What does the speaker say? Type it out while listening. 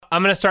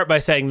I'm going to start by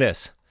saying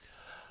this.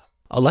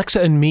 Alexa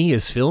and Me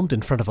is filmed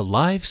in front of a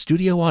live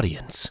studio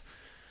audience.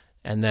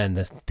 And then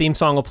the theme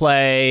song will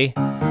play.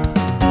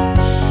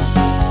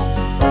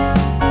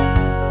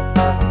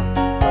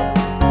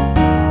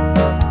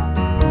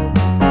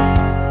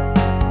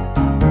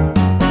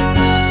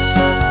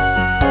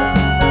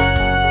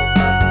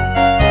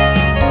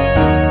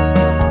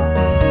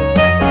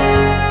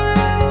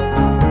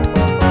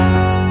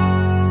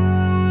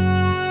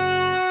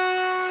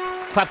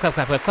 Clap, clap,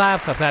 clap, clap,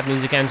 clap, clap, clap,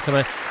 music ends, come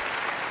on.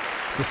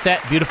 The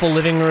set, beautiful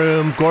living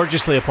room,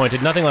 gorgeously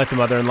appointed, nothing like the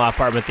mother-in-law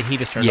apartment. The heat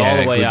is turned all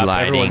the way up.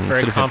 Lighting, everyone's very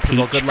sort of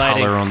comfortable, a peach good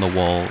lighting. color on the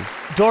walls.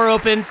 Door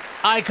opens,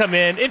 I come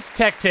in, it's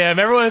Tech Tim.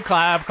 Everyone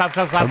clap, clap,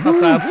 clap, clap, clap,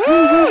 clap.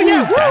 Woo,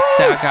 yeah, woo. That's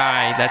our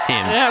guy, that's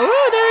him. Yeah,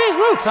 woo, there he is,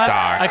 woo. Clap.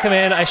 Star. I come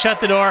in, I shut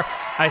the door,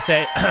 I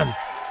say,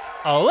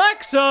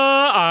 Alexa,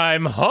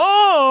 I'm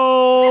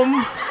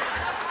home.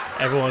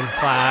 Everyone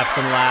claps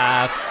and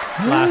laughs.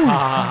 Laugh, ha,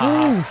 ha,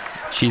 ha,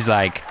 ha. She's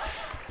like,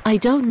 I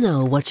don't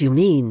know what you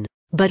mean,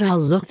 but I'll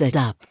look that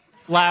up.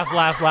 Laugh,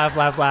 laugh, laugh,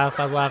 laugh, laugh,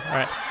 laugh, laugh. All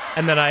right.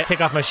 And then I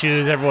take off my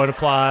shoes, everyone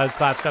applause,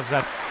 claps, claps,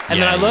 claps.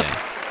 And then I look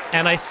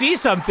and I see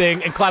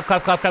something and clap,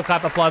 clap, clap, clap,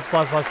 clap, applause,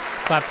 applause, applause,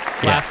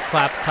 clap, laugh,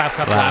 clap, clap,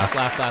 clap, Laugh,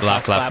 laugh, laugh,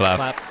 laugh, laugh, laugh,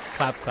 clap,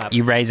 clap, clap.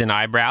 you raise an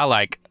eyebrow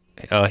like,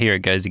 oh, here it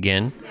goes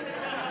again.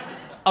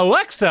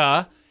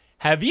 Alexa,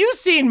 have you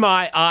seen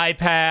my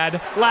iPad?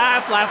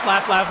 Laugh, laugh, laugh,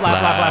 laugh, laugh, laugh,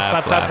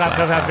 laugh, clap, clap,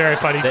 clap, clap. Very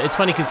funny. It's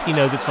funny because he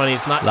knows it's funny.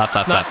 It's not. Laugh,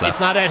 laugh, laugh, laugh.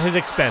 It's not at his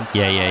expense.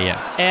 Yeah, yeah,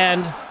 yeah.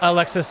 And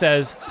Alexa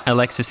says,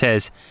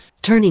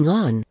 Turning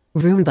on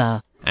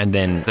Roomba. and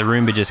then the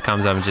Roomba just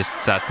comes up and just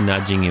starts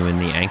nudging you in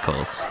the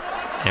ankles.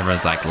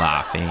 Everyone's like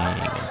laughing.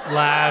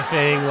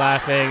 laughing,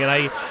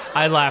 and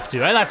I laugh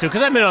too. I laugh too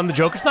because I'm in on the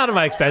joke. It's not at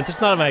my expense.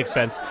 It's not at my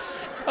expense.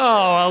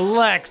 Oh,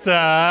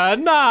 Alexa,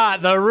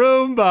 not the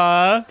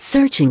Roomba.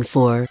 Searching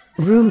for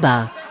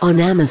Roomba on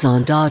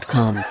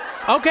Amazon.com.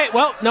 Okay,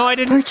 well, no, I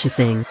didn't.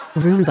 Purchasing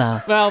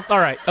Roomba. Well, all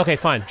right. Okay,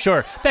 fine.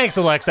 Sure. Thanks,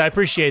 Alexa. I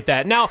appreciate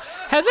that. Now,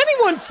 has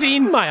anyone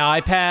seen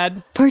my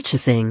iPad?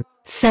 Purchasing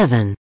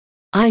 7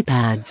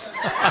 iPads.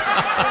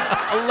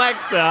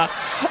 Alexa.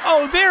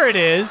 Oh, there it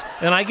is.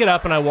 And I get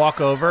up and I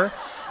walk over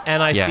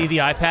and I see the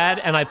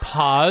iPad and I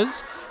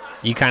pause.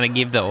 You kind of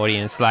give the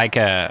audience like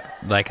a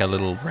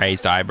little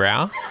raised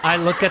eyebrow. I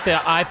look at the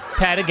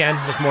iPad again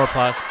with more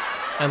applause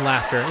and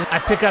laughter. I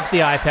pick up the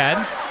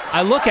iPad.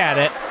 I look at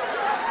it.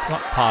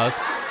 Pause.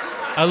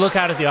 I look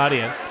out at the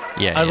audience.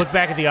 I look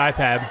back at the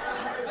iPad.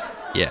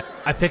 Yeah.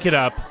 I pick it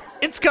up.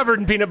 It's covered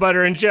in peanut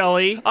butter and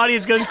jelly.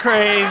 Audience goes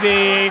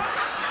crazy.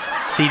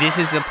 See, this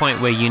is the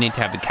point where you need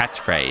to have a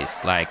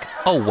catchphrase like,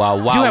 oh, wow,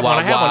 wow, Do you have wow,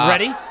 one? I have one.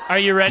 Ready? Are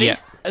you ready? Yeah.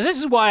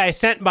 This is why I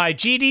sent my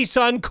GD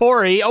son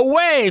Corey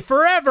away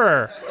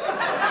forever.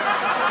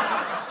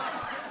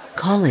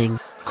 Calling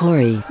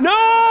Corey.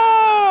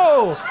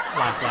 No!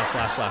 Laugh, laugh,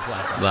 laugh, laugh,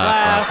 laugh.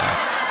 Laugh,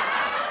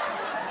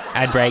 laugh.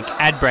 Ad break,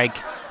 ad break,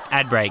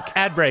 ad break.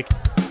 Ad break.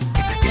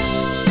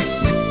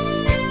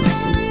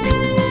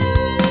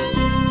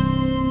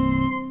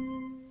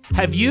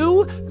 Have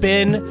you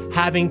been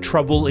having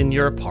trouble in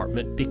your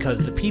apartment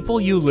because the people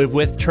you live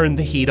with turn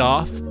the heat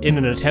off in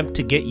an attempt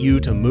to get you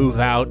to move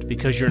out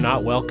because you're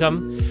not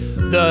welcome?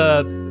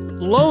 The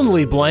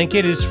Lonely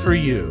Blanket is for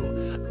you.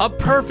 A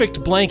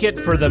perfect blanket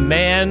for the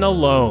man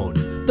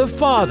alone, the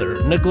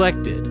father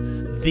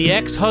neglected, the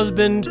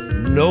ex-husband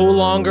no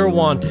longer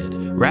wanted.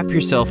 Wrap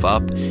yourself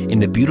up in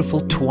the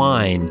beautiful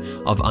twine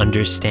of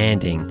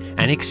understanding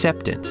and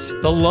acceptance.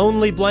 The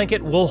Lonely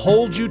Blanket will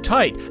hold you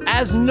tight,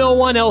 as no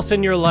one else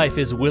in your life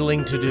is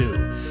willing to do.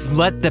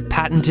 Let the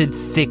patented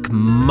thick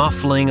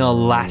muffling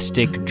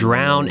elastic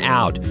drown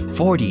out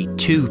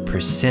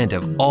 42%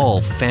 of all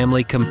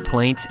family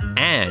complaints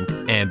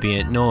and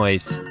ambient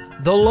noise.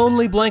 The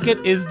Lonely Blanket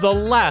is the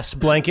last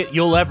blanket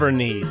you'll ever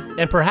need,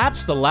 and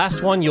perhaps the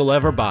last one you'll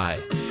ever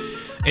buy.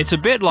 It's a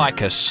bit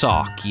like a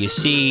sock. You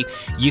see,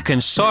 you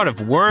can sort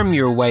of worm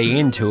your way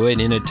into it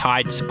in a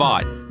tight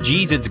spot.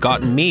 Geez, it's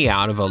gotten me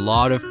out of a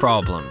lot of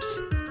problems.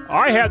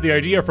 I had the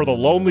idea for the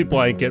Lonely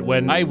Blanket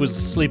when I was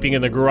sleeping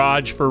in the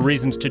garage for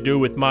reasons to do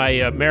with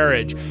my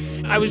marriage.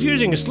 I was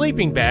using a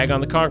sleeping bag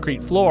on the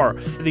concrete floor.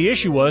 The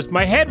issue was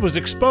my head was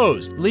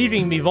exposed,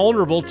 leaving me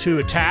vulnerable to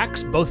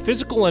attacks, both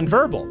physical and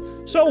verbal.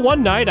 So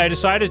one night I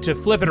decided to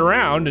flip it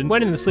around and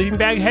went in the sleeping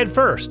bag head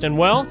first. And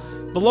well,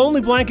 the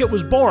Lonely Blanket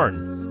was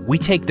born. We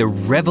take the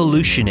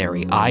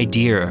revolutionary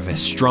idea of a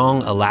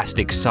strong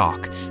elastic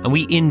sock and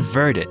we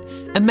invert it.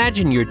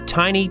 Imagine your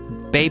tiny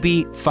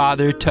baby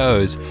father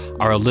toes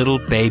are a little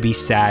baby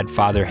sad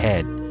father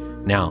head.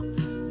 Now,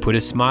 put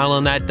a smile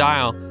on that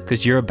dial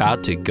because you're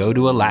about to go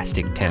to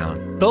Elastic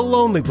Town. The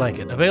Lonely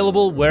Blanket,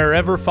 available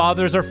wherever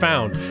fathers are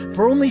found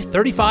for only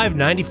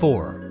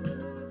 $35.94.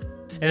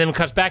 And then it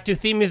cuts back to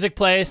theme music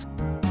plays.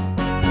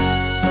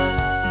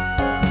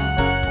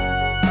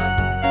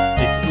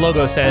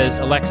 Logo says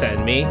Alexa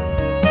and Me. Back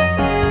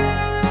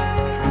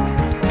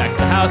to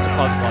the house.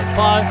 Applause, applause,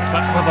 applause.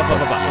 Blah, blah, blah,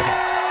 blah, blah. Okay.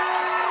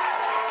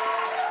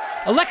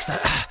 Alexa,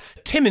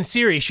 Tim and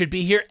Siri should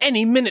be here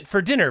any minute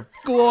for dinner.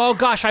 Oh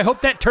gosh, I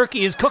hope that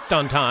turkey is cooked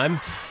on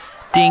time.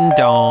 Ding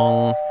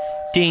dong.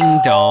 Ding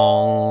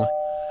dong.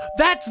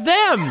 That's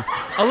them!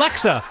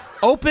 Alexa,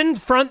 open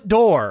front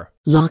door.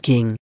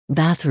 Locking.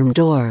 Bathroom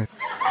door.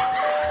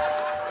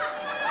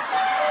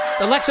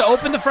 Alexa,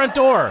 open the front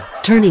door.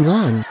 Turning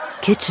on.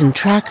 Kitchen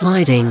track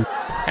lighting.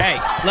 Hey,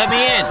 let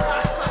me in.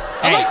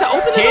 Hey, Alexa,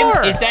 open the Tim,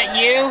 door. is that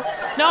you?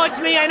 No, it's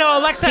me. I know.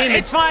 Alexa, Tim, it's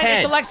it's fine.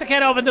 Ted. Alexa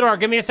can't open the door.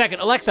 Give me a second.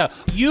 Alexa,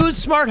 use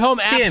smart home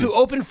app Tim. to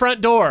open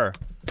front door.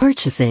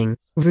 Purchasing.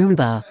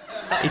 Roomba.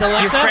 It's your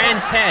Alexa?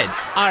 friend Ted.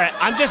 All right,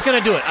 I'm just going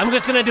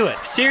to do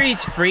it.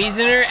 Siri's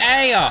freezing her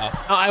A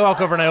off. I walk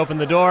over and I open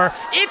the door.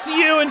 It's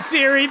you and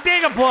Siri.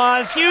 Big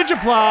applause. Huge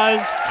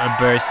applause. I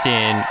burst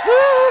in.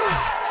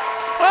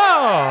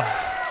 Oh.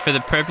 For the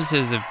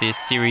purposes of this,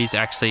 Siri's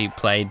actually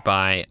played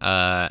by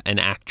an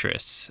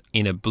actress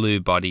in a blue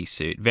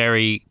bodysuit.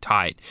 Very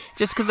tight.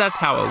 Just because that's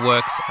how it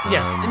works.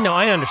 Yes. No,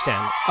 I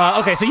understand.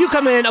 Okay, so you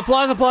come in.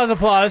 Applause, applause,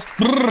 applause.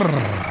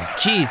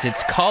 Geez,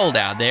 it's cold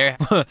out there.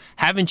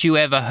 Haven't you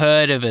ever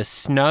heard of a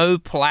snow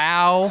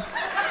plow?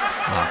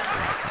 Laugh.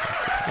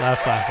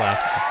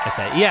 I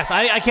say, yes,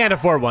 I can't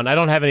afford one. I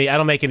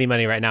don't make any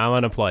money right now. I'm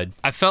unemployed.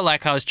 I felt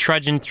like I was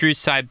trudging through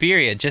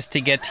Siberia just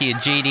to get to your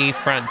GD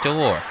front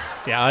door.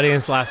 Yeah,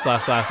 audience laughs.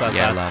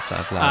 Yeah,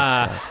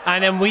 laugh.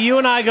 And then you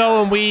and I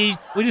go and we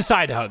do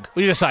side hug.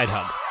 We do a side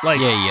hug. Like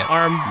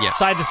arm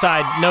side to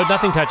side. No,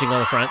 nothing touching on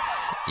the front.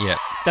 Yeah.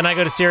 Then I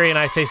go to Siri and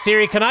I say,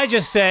 Siri, can I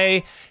just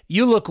say,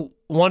 you look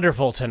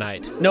wonderful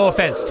tonight. No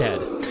offense,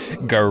 Ted.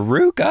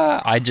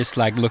 Garuga. I just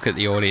look at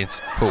the audience,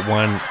 put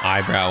one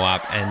eyebrow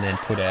up, and then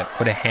put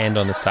a hand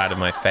on the side of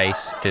my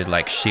face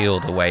to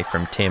shield away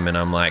from Tim. And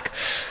I'm like,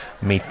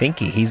 me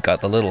thinky, he's got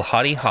the little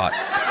hottie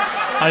hots.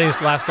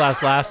 Audience laughs.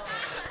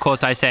 Of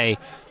course, I say,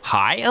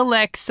 hi,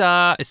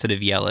 Alexa. I sort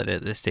of yell it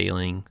at the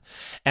ceiling.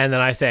 And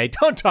then I say,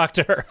 don't talk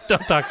to her.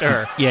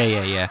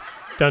 Yeah.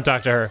 Don't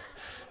talk to her.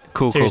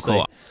 Cool.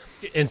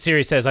 And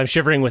Siri says, I'm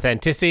shivering with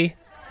antisy.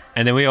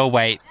 And then we all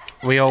wait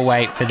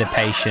for the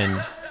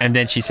patient. And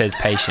then she says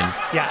patient.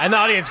 Yeah, and the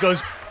audience goes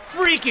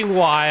freaking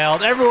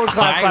wild. Everyone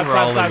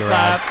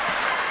clap.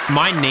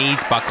 My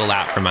knees buckle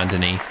out from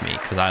underneath me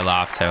because I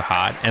laugh so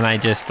hard. And I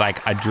just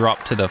I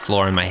drop to the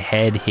floor and my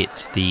head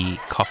hits the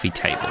coffee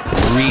table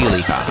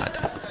really hard.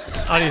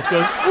 Audience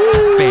goes,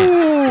 ooh. Bam.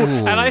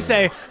 Ooh. And I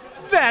say,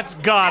 that's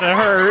gotta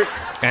hurt.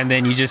 And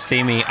then you just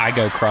see me, I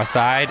go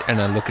cross-eyed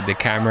and I look at the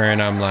camera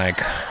and I'm like,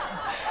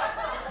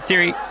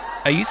 Siri,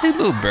 are you seeing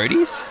little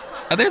birdies?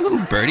 Are there little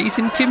birdies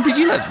in Tim? Did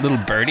you let little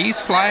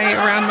birdies fly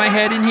around my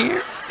head in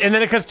here? And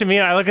then it comes to me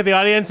and I look at the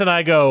audience and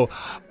I go,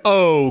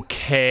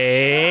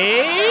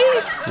 okay.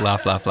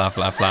 Laugh.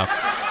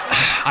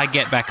 I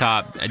get back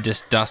up, I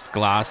just dust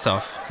glass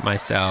off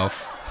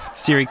myself.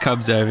 Siri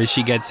comes over,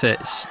 she gets a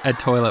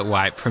toilet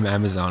wipe from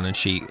Amazon and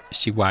she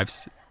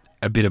wipes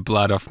a bit of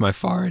blood off my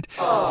forehead.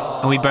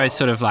 And we both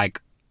sort of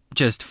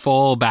just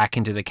fall back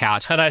into the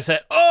couch. And I say,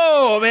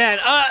 oh man,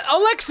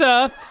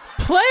 Alexa,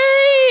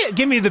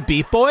 give me the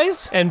Beat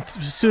Boys and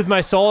soothe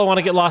my soul. I want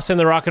to get lost in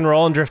the rock and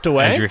roll and drift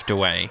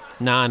away.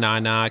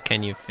 Nah,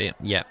 can you feel?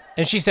 Yep.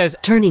 And she says,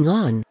 Turning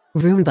on.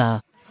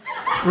 Roomba.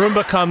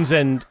 Roomba comes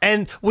and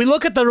we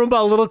look at the Roomba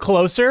a little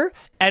closer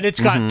and it's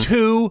got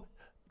 2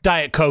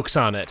 Diet Cokes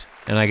on it.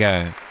 And I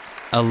go,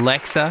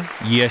 Alexa,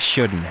 you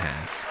shouldn't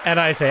have. And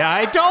I say,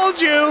 I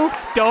told you,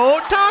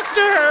 don't talk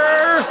to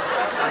her.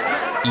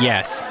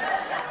 Yes.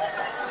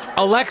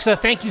 Alexa,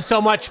 thank you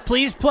so much.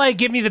 Please play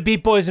Give Me the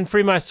Beat Boys and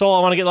Free My Soul. I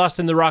want to get lost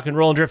in the rock and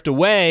roll and drift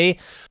away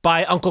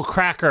by Uncle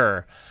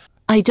Kracker.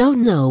 I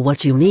don't know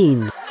what you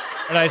mean.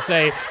 And I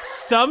say,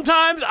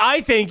 sometimes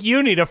I think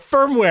you need a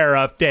firmware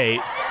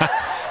update.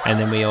 And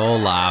then we all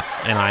laugh.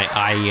 And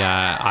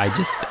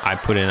I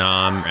put an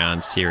arm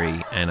around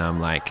Siri and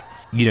I'm like,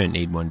 you don't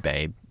need one,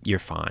 babe. You're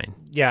fine.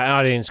 Yeah,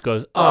 audience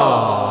goes,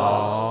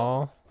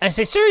 oh. I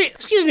say, Siri,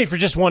 excuse me for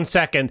just 1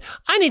 second.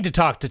 I need to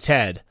talk to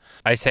Ted.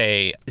 I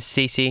say,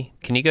 Cece,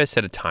 can you go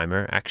set a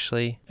timer,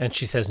 actually? And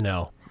she says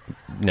no.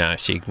 No,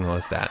 she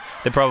ignores that.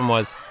 The problem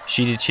was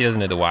she doesn't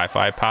know the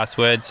Wi-Fi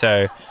password,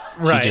 so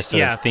she just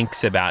sort of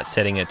thinks about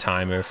setting a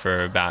timer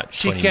for about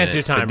 20 minutes. She can't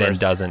do timers. But then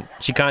doesn't.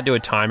 She can't do a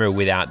timer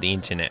without the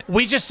internet.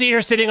 We just see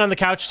her sitting on the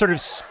couch sort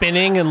of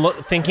spinning and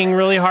thinking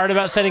really hard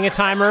about setting a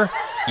timer.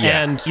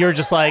 Yeah. And you're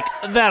just like,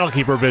 that'll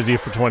keep her busy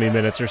for 20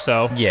 minutes or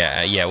so.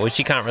 Yeah. Well,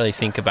 she can't really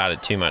think about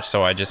it too much,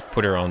 so I just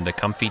put her on the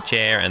comfy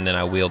chair and then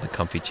I wheel the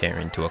comfy chair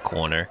into a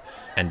corner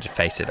and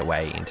face it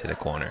away into the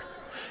corner.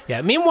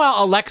 Yeah.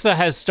 Meanwhile, Alexa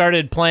has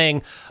started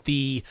playing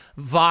the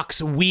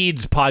Vox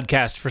Weeds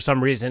podcast for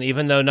some reason,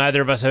 even though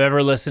neither of us have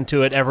ever listened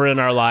to it ever in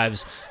our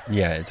lives.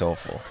 Yeah, it's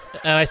awful.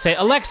 And I say,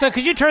 Alexa,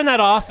 could you turn that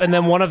off? And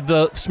then one of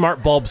the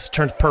smart bulbs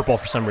turns purple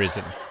for some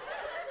reason.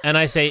 And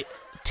I say,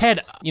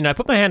 Ted, I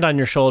put my hand on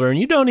your shoulder and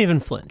you don't even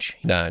flinch.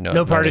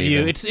 No part of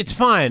you. It's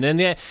fine.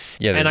 And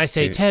and I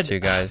say, Ted, two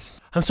guys.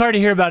 I'm sorry to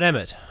hear about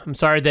Emmett. I'm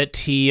sorry that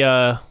he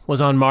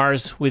was on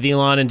Mars with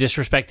Elon and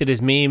disrespected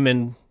his meme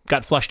and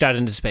got flushed out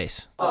into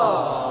space.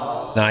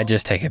 No, I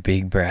just take a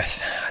big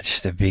breath,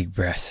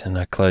 and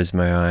I close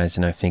my eyes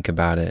and I think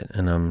about it,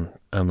 and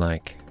I'm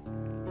like,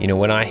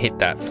 when I hit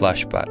that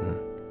flush button,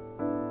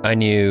 I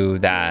knew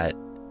that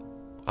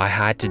I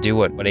had to do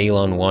what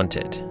Elon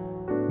wanted,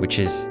 which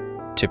is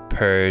to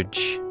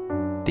purge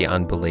the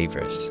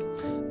unbelievers.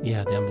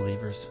 Yeah, the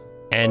unbelievers.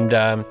 And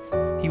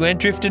he went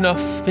drifting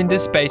off into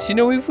space. You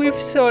know, we've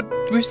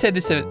said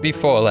this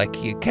before. Like,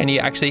 can you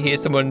actually hear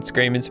someone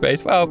scream in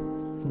space? Well,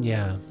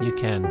 yeah, you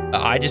can.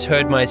 I just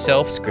heard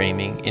myself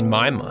screaming in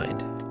my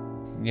mind.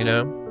 You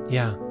know?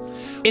 Yeah.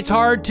 It's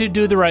hard to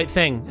do the right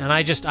thing, and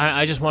I just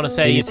want to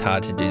say it is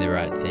hard to do the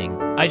right thing.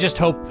 I just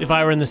hope if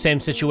I were in the same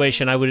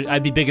situation,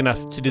 I'd be big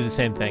enough to do the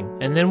same thing.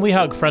 And then we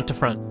hug front to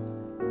front.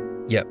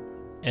 Yep.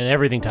 And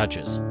everything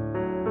touches.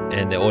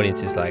 And the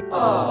audience is like,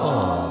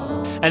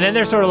 oh. And then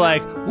they're sort of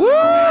like, woo,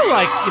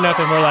 like, you know,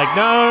 and we're like,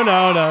 no.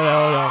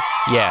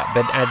 Yeah,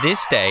 but at this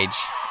stage,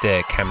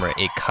 the camera,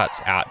 it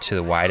cuts out to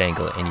the wide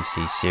angle, and you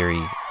see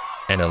Siri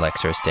and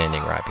Alexa are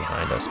standing right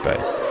behind us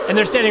both. And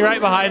they're standing right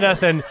behind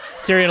us, and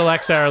Siri and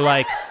Alexa are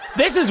like,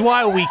 this is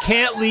why we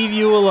can't leave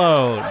you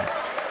alone.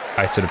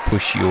 I sort of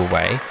push you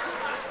away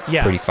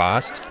pretty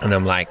fast, and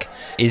I'm like,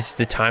 is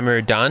the timer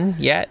done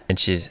yet? And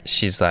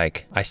she's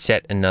like, I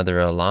set another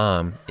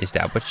alarm. Is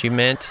that what you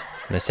meant?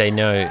 And I say,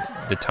 no,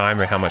 the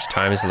timer, how much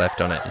time is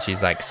left on it? And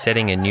she's like,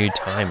 setting a new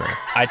timer.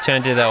 I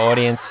turn to the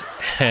audience,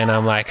 and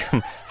I'm like,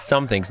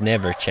 some things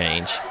never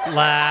change.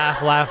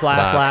 Laugh.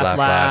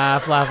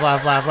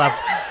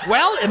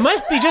 Well, it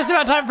must be just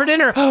about time for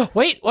dinner.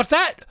 Wait, what's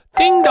that?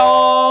 Ding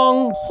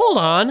dong. Hold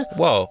on.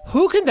 Whoa.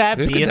 Who could that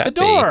be at the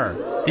door?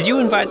 Did you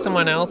invite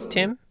someone else,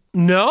 Tim?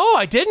 No,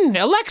 I didn't.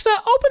 Alexa,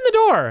 open the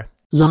door.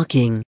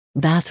 Locking.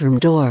 Bathroom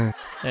door.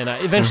 And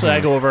eventually I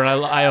go over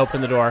and I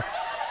open the door.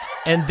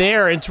 And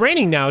there, it's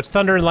raining now. It's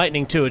thunder and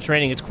lightning, too. It's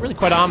raining. It's really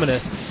quite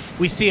ominous.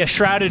 We see a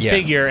shrouded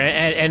figure,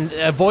 and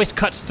a voice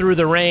cuts through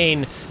the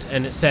rain,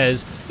 and it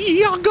says,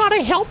 "You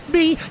gotta help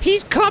me.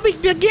 He's coming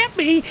to get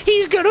me.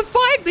 He's gonna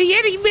find me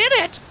any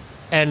minute."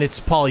 And it's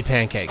Polly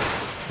Pancake.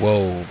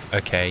 Whoa,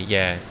 okay,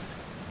 yeah.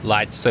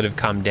 Lights sort of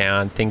come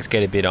down. Things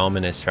get a bit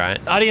ominous, right?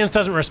 Audience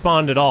doesn't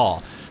respond at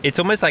all. It's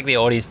almost like the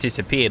audience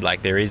disappeared,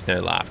 like there is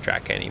no laugh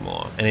track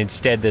anymore. And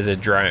instead there's a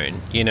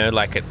drone, you know,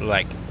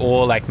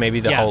 or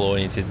maybe the whole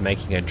audience is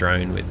making a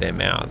drone with their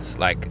mouths,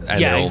 and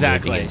they're all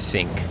moving in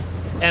sync.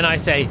 And I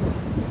say,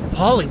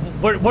 Polly,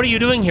 what are you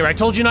doing here? I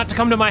told you not to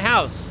come to my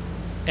house.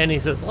 And he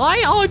says,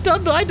 I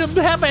didn't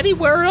have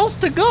anywhere else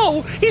to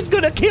go. He's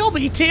going to kill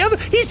me, Tim.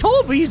 He's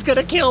told me he's going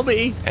to kill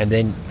me. And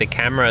then the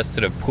camera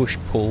sort of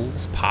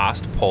pulls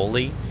past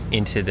Polly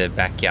into the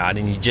backyard,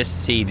 and you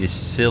just see this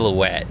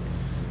silhouette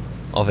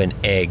of an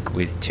egg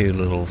with two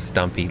little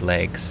stumpy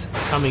legs.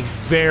 Coming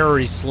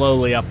very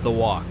slowly up the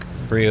walk.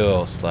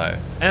 Real slow.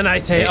 And I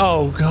say,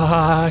 oh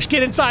gosh,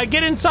 get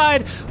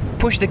inside.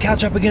 Push the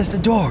couch up against the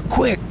door.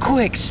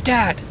 Quick,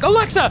 stat.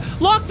 Alexa,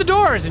 lock the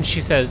doors. And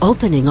she says,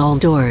 opening all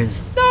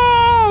doors.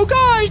 No,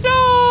 guys,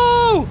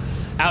 no.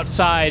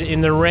 Outside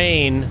in the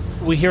rain,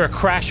 we hear a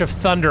crash of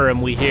thunder,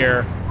 and we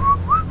hear,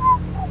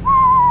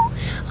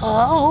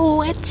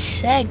 oh,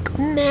 it's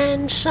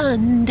Eggman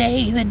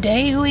Sunday, the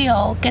day we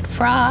all get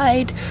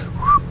fried.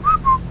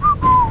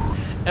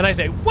 And I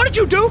say, what did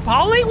you do,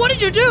 Polly? What did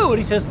you do? And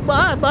he says,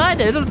 I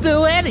didn't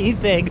do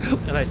anything.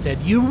 And I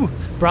said, you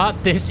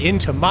brought this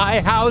into my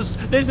house.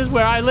 This is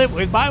where I live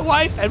with my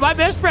wife, and my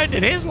best friend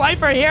and his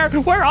wife are here.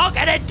 We're all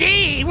gonna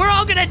D. We're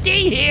all gonna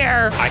D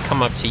here. I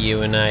come up to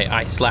you and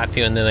I slap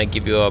you, and then I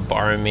give you a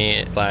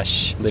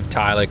Boromir/Liv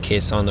Tyler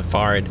kiss on the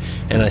forehead.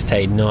 And I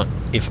say, not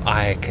if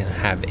I can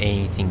have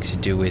anything to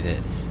do with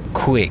it.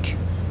 Quick.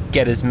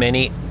 Get as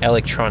many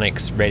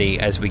electronics ready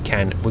as we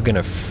can. We're going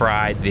to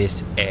fry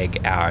this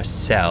egg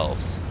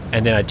ourselves.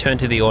 And then I turn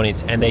to the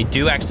audience, and they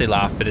do actually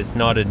laugh, but it's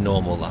not a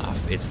normal laugh.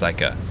 It's like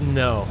a...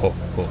 No.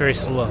 It's very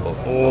slow.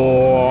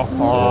 Oh,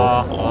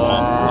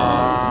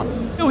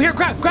 here,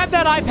 grab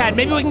that iPad.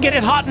 Maybe we can get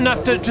it hot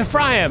enough to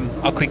fry him.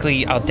 I'll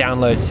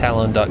download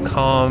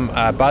Salon.com,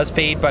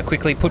 BuzzFeed, but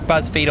quickly put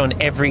BuzzFeed on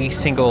every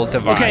single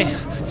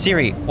device. Okay.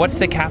 Siri, what's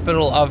the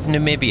capital of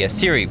Namibia?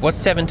 Siri, what's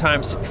 7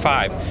 times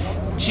 5?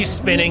 She's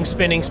spinning.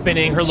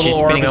 Her little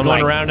orb is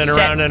going around and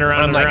around and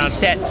around and around.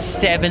 Set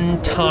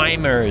 7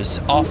 timers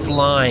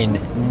offline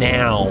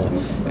now.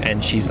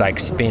 And she's like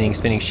spinning.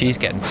 She's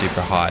getting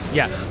super hot.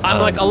 Yeah. I'm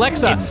like,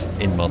 Alexa.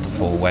 In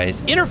multiple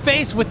ways.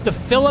 Interface with the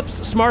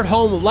Philips smart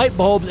home light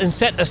bulbs and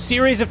set a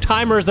series of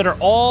timers that are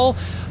all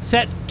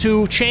set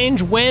to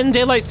change when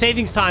daylight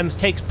savings times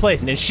takes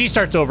place. And she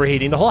starts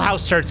overheating. The whole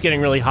house starts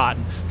getting really hot.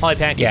 And Polly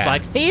Pancake's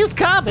like, he's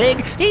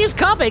coming.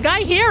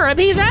 I hear him.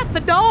 He's at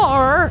the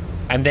door.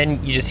 And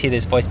then you just hear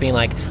this voice being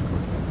like,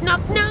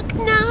 knock, knock,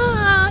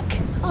 knock.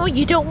 Oh,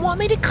 you don't want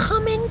me to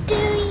come in, do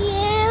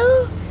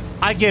you?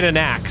 I get an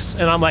axe,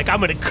 and I'm like, I'm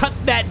going to cut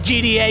that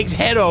GD egg's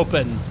head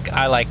open.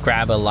 I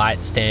grab a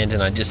light stand,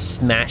 and I just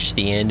smash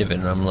the end of it,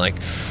 and I'm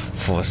like,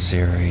 for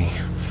Siri.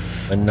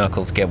 My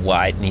knuckles get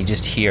white, and you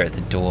just hear at the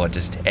door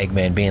just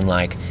Eggman being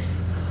like,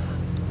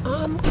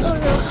 I'm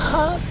gonna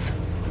huff,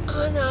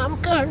 and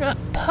I'm gonna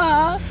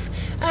puff,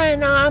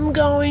 and I'm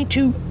going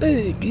to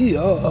eat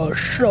your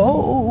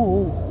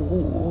soul.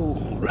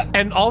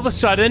 And all of a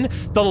sudden,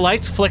 the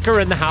lights flicker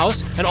in the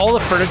house, and all the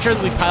furniture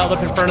that we piled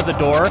up in front of the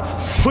door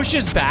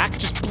pushes back,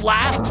 just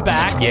blasts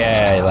back.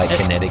 Yeah, like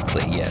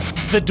kinetically, yeah.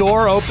 The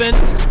door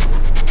opens,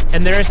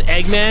 and there's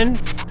Eggman,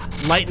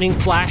 lightning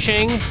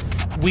flashing.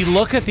 We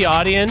look at the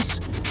audience,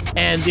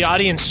 and the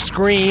audience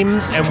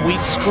screams, and we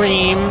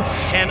scream,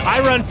 and I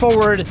run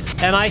forward,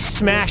 and I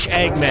smash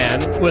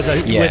Eggman with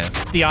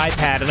the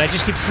iPad, and I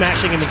just keep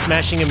smashing him and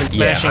smashing him and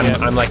smashing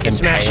him. I'm like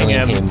impaling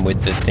him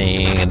with the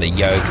thing, and the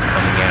yolk's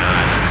coming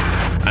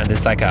out, and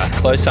there's like a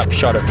close-up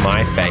shot of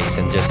my face,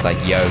 and just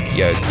like yolk.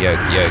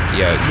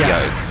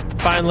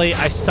 Finally,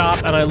 I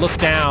stop and I look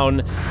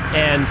down,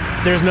 and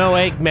there's no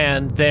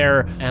Eggman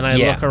there, and I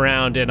look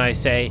around and I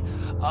say,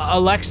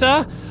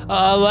 Alexa?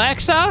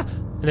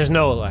 And there's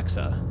no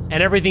Alexa.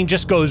 And everything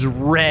just goes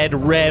red,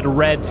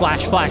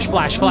 flash.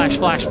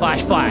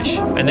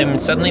 And then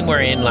suddenly we're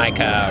in like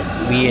a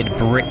weird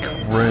brick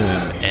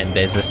room, and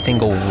there's a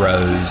single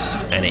rose,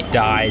 and it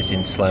dies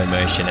in slow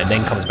motion and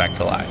then comes back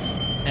to life.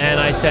 And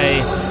I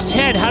say,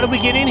 Ted, how did we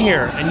get in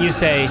here? And you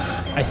say,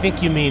 I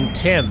think you mean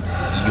Tim.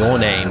 Your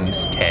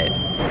name's Ted.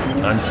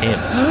 I'm Tim.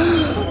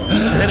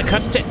 And then it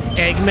cuts to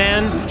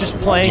Eggman just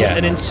playing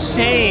an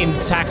insane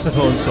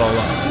saxophone solo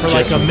for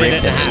Just like a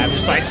minute and a ripping half. it.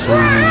 Just like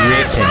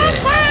Ripping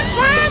it.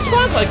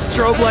 like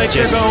strobe lights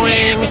Just are going.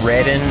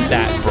 shredding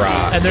that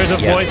brass. And there's a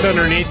voice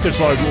underneath that's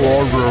like, and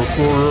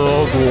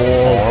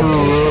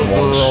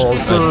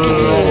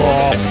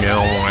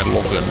now I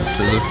look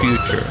into the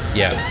future.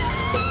 Yeah.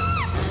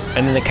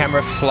 And then the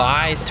camera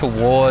flies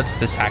towards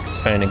the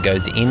saxophone and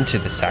goes into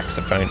the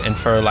saxophone. And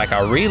for like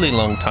a really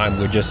long time,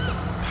 we're just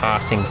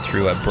passing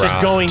through a brass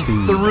just going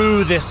tube.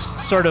 through this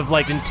sort of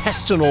like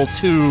intestinal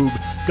tube,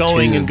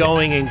 going and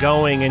going and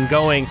going and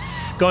going,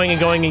 going and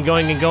going and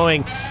going and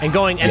going and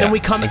going. And then we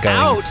come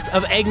out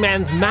of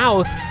Eggman's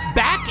mouth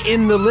back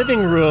in the living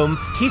room.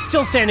 He's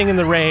still standing in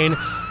the rain.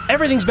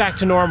 Everything's back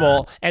to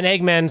normal. And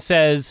Eggman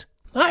says,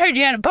 I heard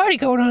you had a party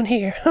going on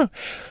here.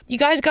 You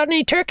guys got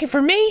any turkey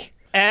for me?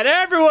 and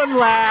everyone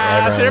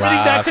laughs.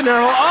 Everything's back to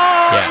normal.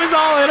 It was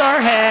all in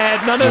our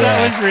head. None of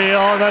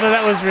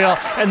that was real.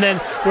 And then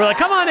we're like,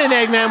 come on in,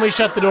 Eggman. We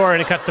shut the door,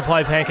 and it cuts to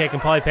Polly Pancake,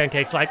 and Polly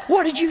Pancake's like,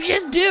 what did you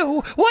just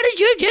do? What did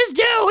you just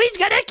do? He's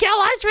gonna kill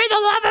us for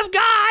the love of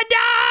God.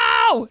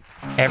 No!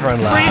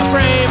 Everyone laughs. Freeze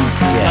frame,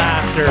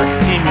 laughter,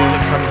 theme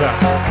music comes up.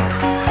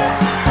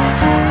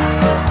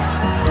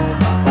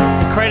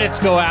 Credits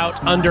go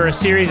out under a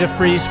series of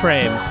freeze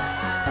frames.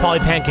 Polly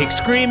Pancake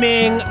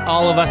screaming,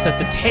 all of us at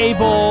the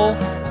table,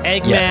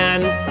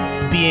 Eggman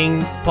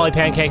being Polly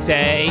Pancake's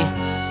A.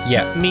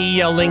 Yeah. Me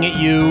yelling at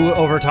you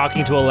over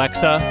talking to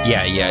Alexa.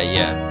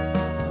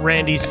 Yeah.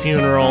 Randy's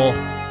funeral.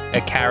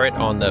 A carrot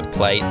on the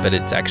plate, but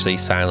it's actually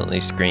silently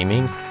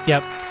screaming.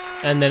 Yep.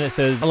 And then it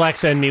says,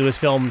 Alexa and Me was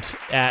filmed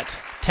at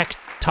Tech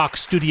Talk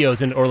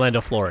Studios in Orlando,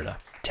 Florida.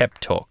 Tep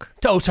Talk.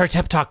 Oh, sorry,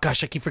 Tep Talk.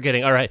 Gosh, I keep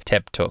forgetting. All right.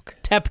 Tep Talk.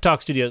 Tep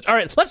Talk Studios. All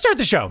right, let's start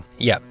the show.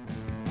 Yep.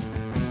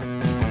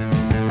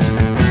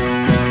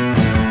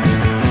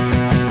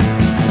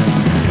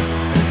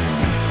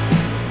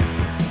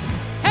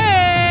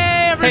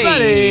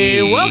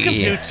 Everybody, welcome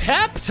to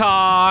Tep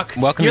Talk.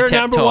 Welcome your to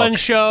Tep number Talk. one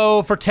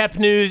show for Tep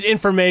news,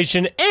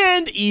 information,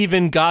 and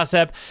even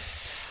gossip.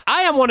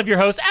 I am one of your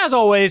hosts, as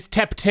always,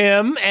 Tep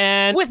Tim,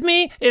 and with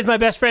me is my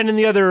best friend in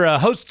the other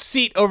host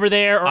seat over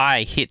there.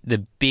 I hit the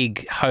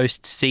big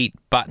host seat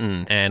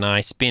button and I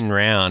spin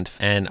round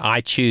and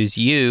I choose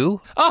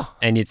you. Oh.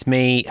 And it's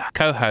me,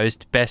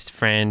 co-host, best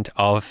friend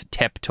of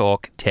Tep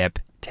Talk, Tep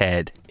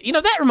Ted. You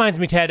know, that reminds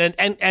me, Ted,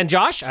 and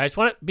Josh, I just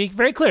want to be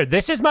very clear.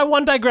 This is my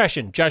one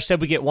digression. Josh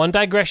said we get one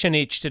digression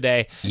each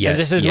today, and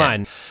this is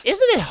mine.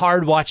 Isn't it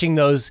hard watching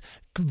those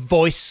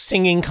voice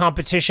singing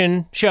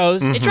competition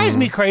shows? It drives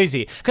me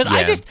crazy, because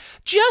I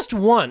just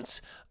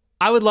once,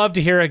 I would love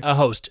to hear a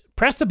host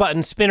press the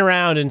button, spin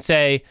around, and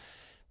say,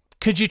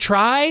 could you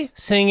try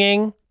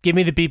singing Give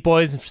Me the Beat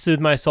Boys and Soothe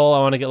My Soul, I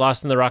Want to Get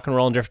Lost in the Rock and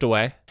Roll and Drift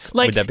Away?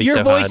 Like, Would that be your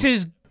so voice hard?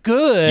 is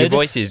good. Your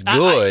voice is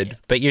good,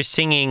 but you're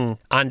singing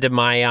Under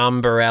My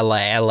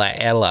Umbrella,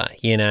 Ella,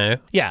 you know?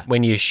 Yeah.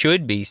 When you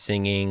should be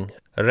singing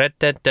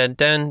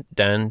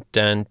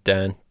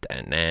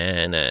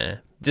Ra-da-dun-dun-dun-dun-dun-dun-na-na.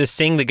 Just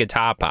sing the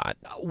guitar part.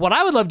 What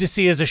I would love to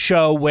see is a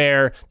show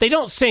where they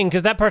don't sing,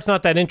 because that part's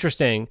not that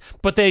interesting,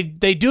 but they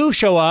do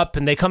show up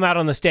and they come out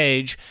on the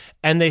stage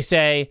and they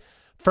say,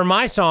 for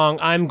my song,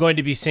 I'm going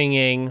to be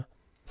singing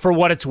For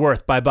What It's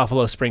Worth by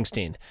Buffalo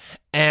Springsteen.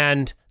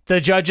 And the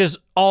judges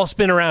all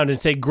spin around and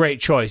say, great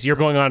choice. You're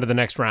going on to the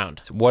next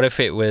round. What if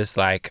it was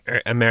like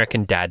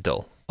American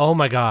Daddle? Oh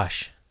my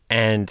gosh.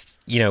 And,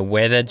 you know,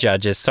 we're the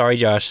judges. Sorry,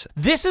 Josh.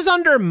 This is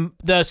under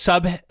the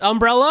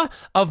sub-umbrella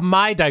of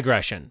my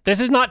digression. This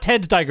is not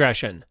Ted's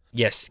digression.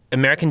 Yes,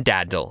 American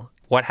Daddle.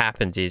 What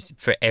happens is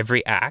for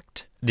every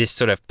act, this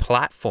sort of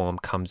platform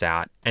comes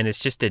out and it's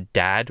just a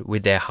dad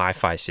with their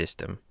hi-fi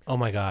system. Oh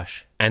my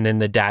gosh. And then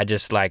the dad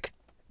just like,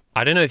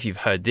 I don't know if you've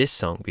heard this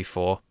song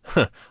before.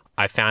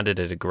 I found it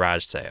at a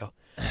garage sale.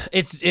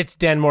 It's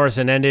Dan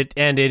Morrison, and it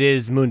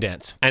is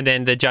Moondance. And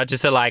then the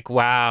judges are like,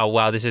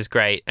 wow, this is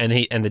great. And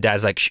the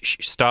dad's like, shh,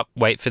 stop,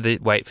 wait for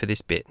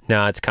this bit.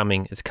 No, it's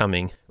coming.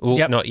 Ooh,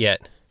 Yep. not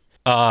yet.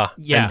 Yeah.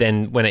 And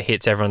then when it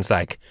hits, everyone's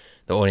like,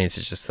 the audience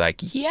is just like,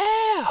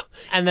 yeah.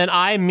 And then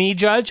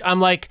Judge, I'm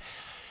like,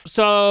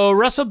 so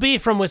Russell B.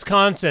 from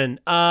Wisconsin,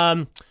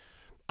 I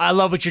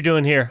love what you're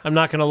doing here. I'm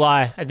not going to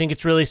lie. I think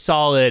it's really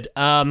solid.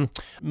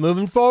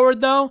 Moving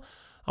forward, though,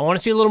 I want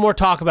to see a little more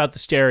talk about the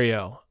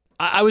stereo.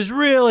 I was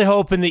really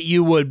hoping that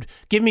you would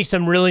give me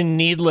some really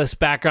needless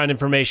background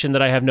information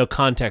that I have no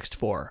context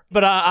for.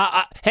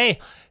 But hey,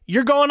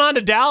 you're going on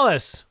to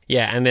Dallas.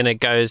 Yeah, and then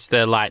it goes,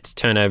 the lights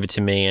turn over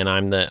to me, and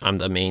I'm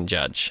the mean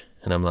judge.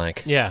 And I'm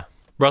like, Yeah.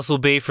 Russell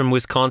B. from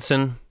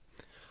Wisconsin,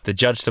 the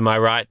judge to my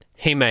right,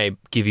 he may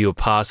give you a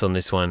pass on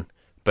this one,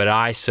 but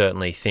I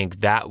certainly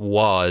think that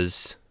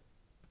was...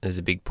 There's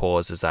a big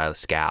pause as I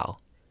scowl.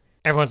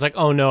 Everyone's like,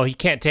 oh no, he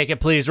can't take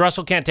it, please.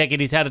 Russell can't take it.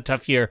 He's had a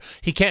tough year.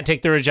 He can't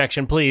take the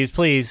rejection,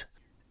 please.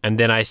 And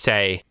then I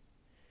say,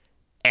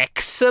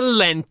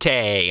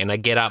 Excelente! And I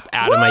get up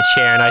out of my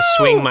chair and I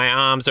swing my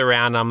arms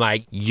around. I'm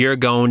like, you're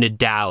going to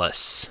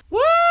Dallas.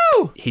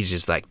 Woo! He's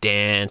just like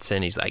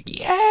dancing. He's like,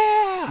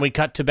 yeah! We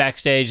cut to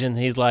backstage and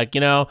he's like,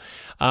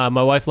 my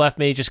wife left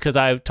me just because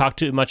I talked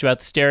too much about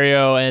the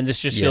stereo, and this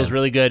just feels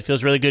really good.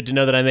 Feels really good to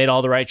know that I made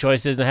all the right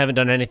choices and haven't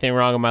done anything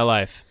wrong in my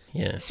life.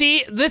 Yeah.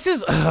 See, this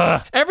is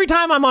every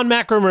time I'm on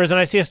Mac Rumors and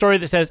I see a story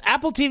that says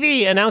Apple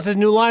TV announces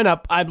new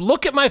lineup, I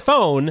look at my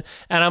phone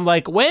and I'm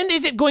like, when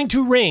is it going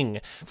to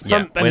ring?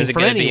 When is it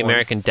going to be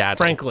American Daddle?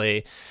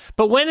 Frankly.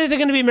 But when is it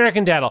going to be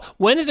American Daddle?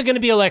 When is it going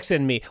to be Alexa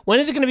and Me?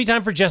 When is it going to be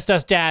time for Just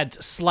Us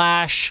Dads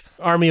 /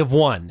 Army of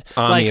One?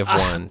 Army of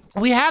One.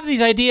 We have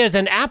these ideas,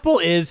 and Apple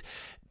is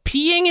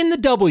peeing in the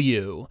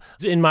W,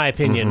 in my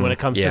opinion, when it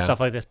comes to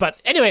stuff like this.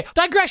 But anyway,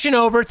 digression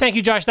over. Thank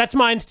you, Josh. That's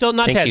mine, still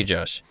not Ted's. Thank you,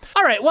 Josh.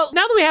 All right, well,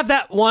 now that we have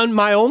that one,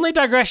 my only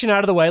digression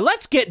out of the way,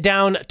 let's get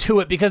down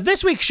to it, because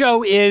this week's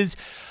show is...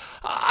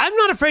 I'm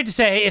not afraid to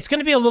say it's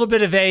going to be a little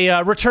bit of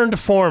a return to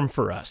form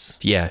for us.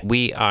 Yeah,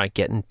 we are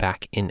getting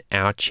back in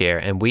our chair,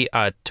 and we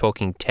are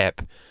talking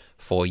TEP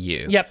for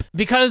you. Yep,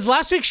 because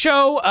last week's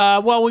show,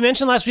 we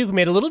mentioned last week we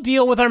made a little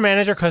deal with our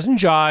manager, Cousin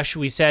Josh.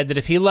 We said that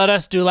if he let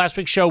us do last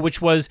week's show,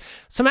 which was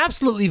some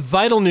absolutely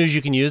vital news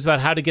you can use about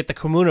how to get the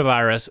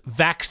coronavirus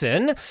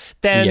vaccine,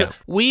 then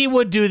we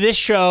would do this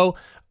show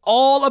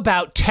all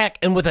about tech,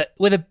 and with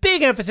a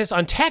big emphasis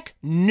on tech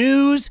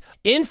news,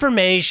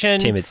 information.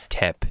 Tim, it's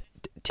TEP.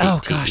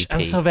 Oh gosh,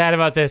 I'm so bad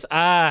about this.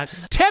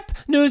 TEP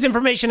news,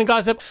 information, and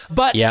gossip.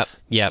 But Yep.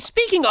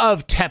 Speaking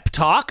of TEP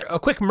Talk, a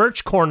quick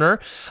merch corner.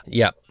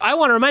 Yep. I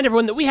want to remind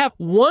everyone that we have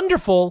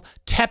wonderful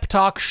TEP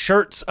Talk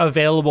shirts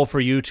available for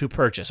you to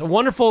purchase.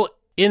 Wonderful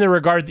in the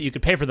regard that you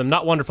could pay for them,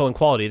 not wonderful in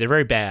quality. They're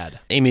very bad.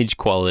 Image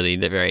quality,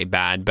 they're very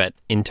bad, but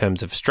in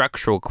terms of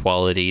structural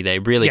quality, they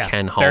really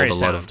can hold a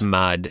lot of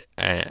mud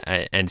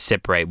and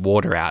separate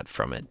water out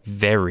from it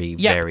very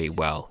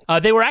well.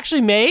 They were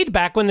actually made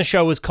back when the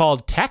show was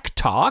called Tech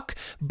Talk,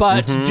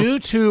 but due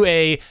to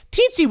a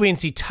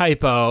teensy-weensy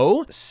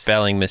typo,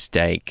 spelling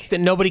mistake that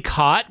nobody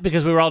caught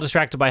because we were all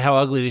distracted by how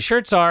ugly the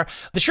shirts are,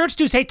 the shirts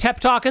do say TEP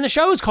Talk, and the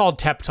show is called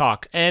TEP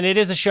Talk, and it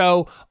is a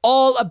show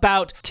all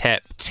about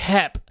TEP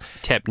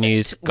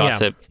news,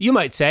 gossip. Yeah. You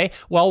might say,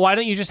 well, why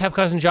don't you just have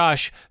Cousin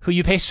Josh, who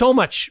you pay so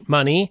much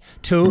money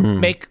to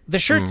make the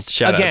shirts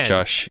Shout again? out,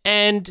 Josh.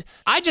 And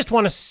I just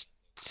want to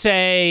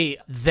say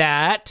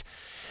that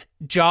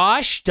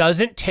Josh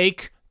doesn't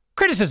take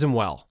criticism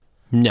well.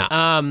 No.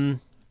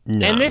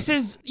 No.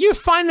 And you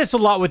find this a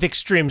lot with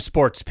extreme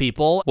sports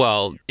people.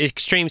 Well,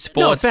 extreme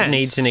sports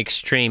needs an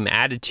extreme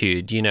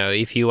attitude.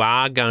 If you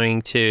are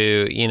going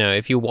to,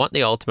 if you want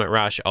the ultimate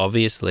rush,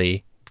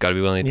 obviously, got to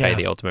be willing to pay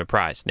the ultimate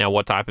price. Now,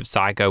 what type of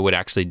psycho would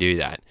actually do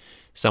that?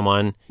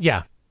 Someone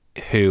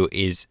who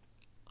is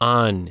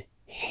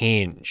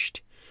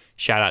unhinged.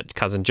 Shout out to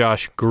Cousin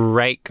Josh.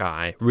 Great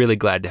guy. Really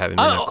glad to have him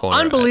in our corner.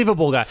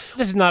 Unbelievable guy.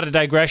 This is not a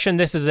digression.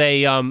 This is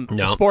a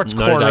sports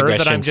corner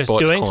that I'm just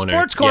doing.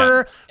 Sports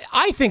corner. Yeah.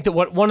 I think that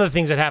one of the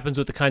things that happens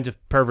with the kinds of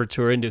perverts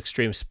who are into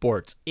extreme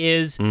sports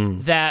is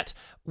that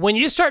when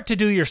you start to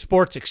do your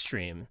sports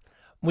extreme,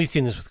 we've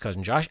seen this with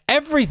Cousin Josh,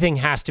 everything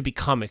has to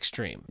become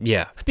extreme.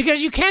 Yeah.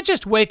 Because you can't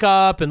just wake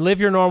up and live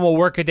your normal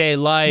workaday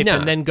life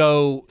and then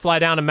go fly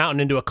down a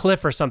mountain into a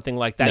cliff or something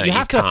like that. No, you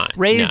have to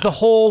raise the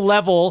whole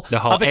level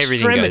of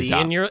extremity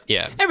in your...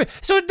 Yeah.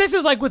 So this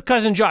is like with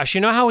Cousin Josh. You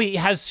know how he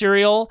has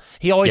cereal?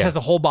 He always has a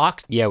whole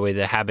box. Yeah, with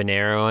the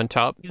habanero on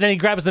top. Then he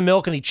grabs the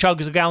milk and he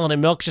chugs a gallon of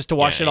milk just to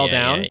wash it all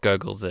down. Yeah,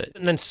 gurgles it.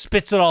 And then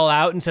spits it all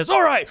out and says,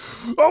 all right,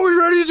 are we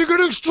ready to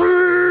get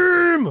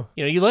extreme?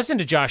 You listen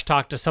to Josh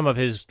talk to some of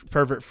his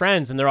pervert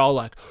friends and they're all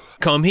like,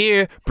 come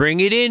here, bring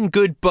it in,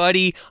 good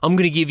buddy. I'm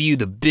going to give you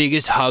the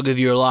biggest hug of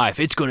your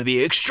life. It's going to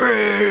be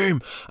extreme.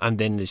 And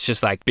then it's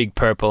just like big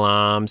purple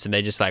arms and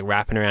they're just like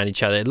wrapping around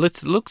each other. It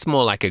looks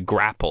more like a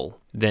grapple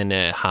than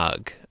a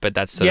hug. But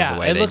that's sort Yeah, of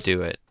the way it they looks-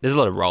 do it. There's a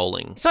lot of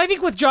rolling. So I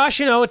think with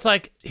Josh, it's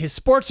like his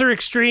sports are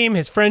extreme,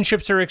 his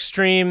friendships are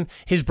extreme,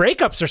 his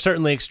breakups are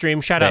certainly extreme.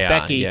 Shout They out are,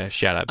 Becky. yeah,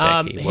 shout out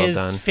Becky. Well his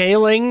done.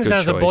 failings Good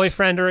as a choice.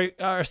 boyfriend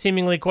are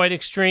seemingly quite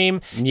extreme.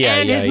 Yeah,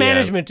 and his yeah.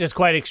 management is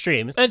quite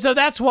extreme. And so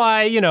that's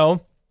why,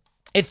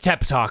 it's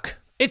Tep Talk.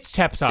 It's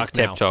Tep Talk It's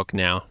now. Tep Talk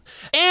now.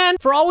 And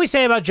for all we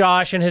say about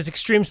Josh and his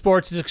extreme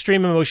sports, his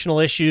extreme emotional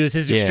issues,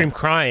 his Yeah. extreme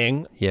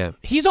crying, Yeah.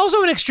 he's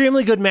also an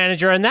extremely good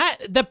manager, and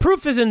the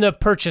proof is in the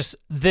purchase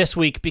this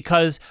week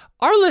because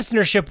our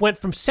listenership went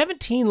from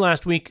 17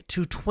 last week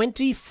to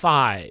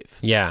 25.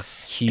 Yeah.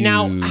 Huge.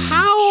 Now,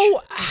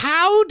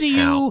 how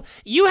do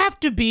you have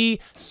to be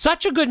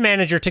such a good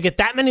manager to get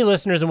that many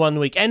listeners in 1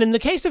 week? And in the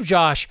case of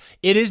Josh,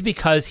 it is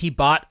because he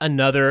bought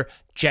another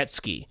jet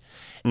ski.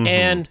 Mm-hmm.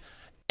 And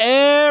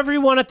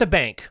everyone at the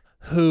bank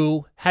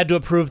who had to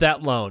approve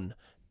that loan,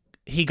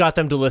 he got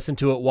them to listen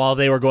to it while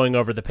they were going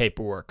over the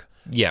paperwork.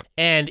 Yeah.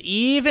 And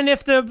even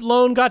if the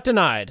loan got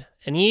denied,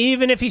 and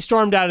even if he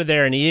stormed out of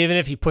there, and even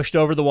if he pushed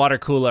over the water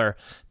cooler,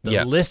 the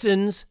Yeah.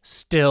 listens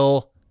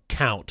still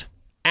count.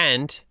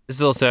 And this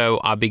is also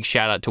a big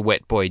shout out to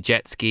Wet Boy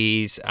Jet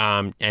Skis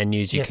and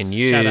news you Yes, can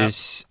shout out.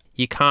 use.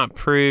 You can't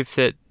prove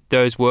that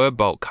those were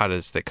bolt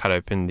cutters that cut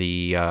open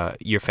the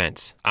your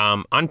fence.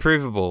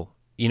 Unprovable.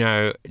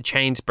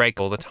 Chains break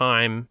all the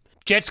time.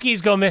 Jet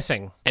skis go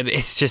missing.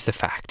 It's just a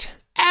fact.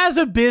 As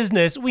a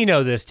business, we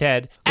know this,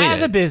 Ted. As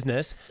know. a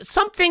business,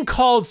 something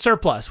called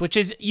surplus, which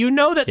is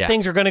that Yeah.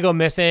 things are going to go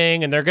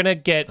missing and they're going to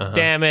get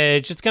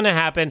damaged. It's going to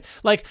happen.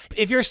 Like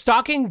if you're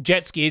stocking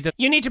jet skis,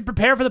 you need to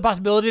prepare for the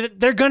possibility that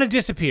they're going to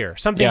disappear.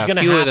 Something's going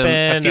to happen.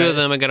 A few of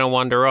them are going to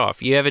wander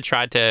off. You ever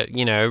tried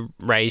to,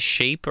 raise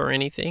sheep or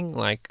anything?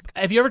 Like,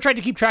 Have you ever tried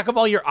to keep track of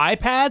all your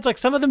iPads? Like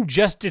some of them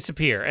just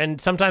disappear, and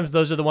sometimes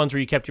those are the ones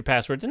where you kept your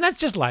passwords, and that's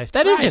just life.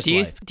 That is just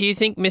life. Do you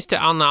think Mr.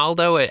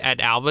 Arnaldo at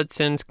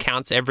Albertsons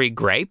counts every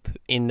grape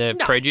in the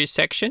No. produce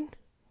section?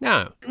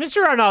 No.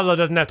 Mr. Arnaldo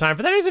doesn't have time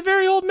for that. He's a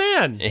very old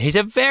man. He's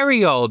a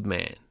very old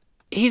man.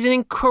 He's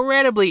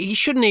he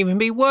shouldn't even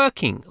be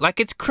working. Like,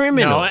 it's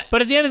criminal. No,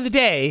 but at the end of the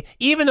day,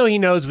 even though he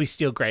knows we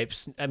steal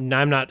grapes, I'm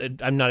not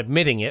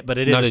admitting it, but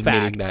it is Not a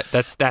admitting fact.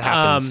 that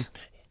happens.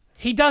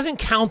 He doesn't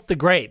count the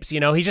grapes, He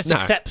just No,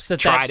 accepts that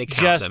try that's to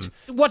count just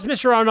them. what's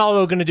Mr.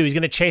 Arnaldo going to do? He's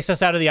going to chase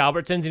us out of the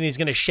Albertsons and he's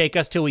going to shake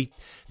us till we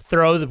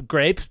throw the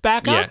grapes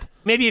back Yeah. up.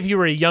 Maybe if you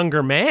were a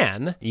younger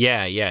man,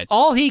 Yeah.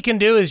 all he can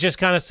do is just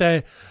kind of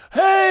say,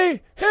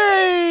 "Hey,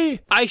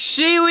 I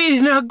see we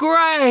no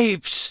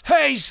grapes.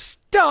 hey,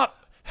 stop!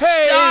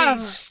 Hey,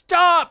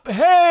 stop!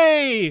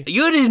 Hey!"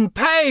 You didn't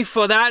pay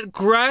for that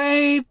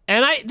grape.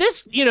 And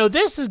this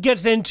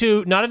gets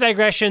into not a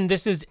digression.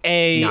 This is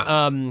a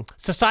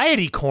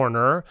society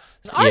corner.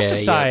 Our Yeah,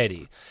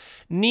 society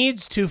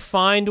needs to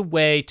find a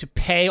way to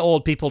pay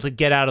old people to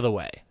get out of the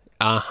way.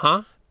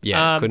 Uh-huh.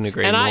 Yeah, couldn't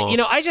agree and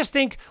more. I just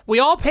think we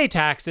all pay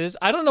taxes.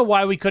 I don't know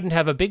why we couldn't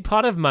have a big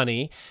pot of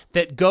money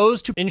that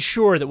goes to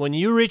ensure that when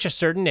you reach a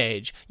certain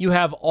age, you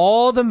have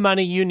all the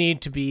money you need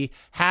to be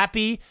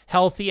happy,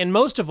 healthy, and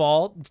most of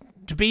all,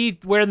 to be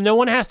where no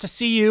one has to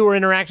see you or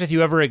interact with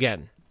you ever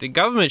again. The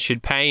government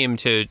should pay him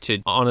to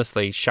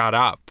honestly shut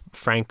up,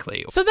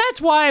 frankly. So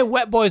that's why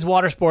Wet Boys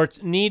Water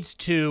Sports needs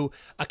to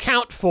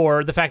account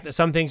for the fact that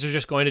some things are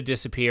just going to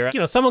disappear.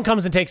 Someone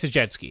comes and takes a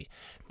jet ski.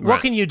 What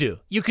Right. can you do?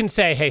 You can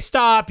say, hey,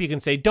 stop. You can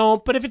say,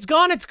 don't. But if it's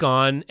gone, it's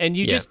gone. And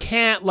you just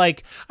can't, I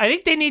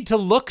think they need to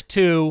look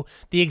to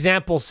the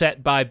example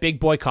set by Big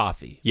Boy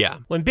Coffee. Yeah.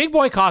 When Big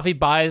Boy Coffee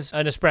buys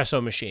an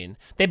espresso machine,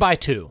 they buy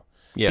two.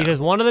 Yeah. Because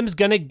one of them is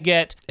going to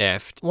get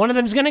Effed. one of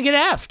them's going to get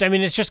effed. I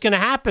mean, it's just going to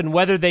happen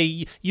whether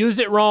they use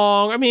it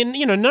wrong. I mean,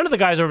 none of the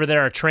guys over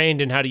there are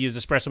trained in how to use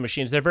espresso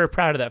machines. They're very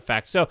proud of that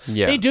fact. So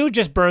Yeah. they do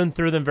just burn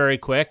through them very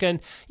quick. And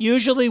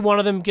usually one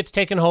of them gets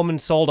taken home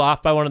and sold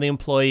off by one of the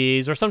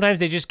employees, or sometimes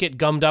they just get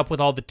gummed up with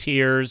all the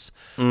tears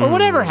or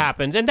whatever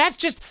happens. And that's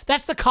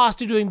the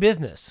cost of doing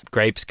business.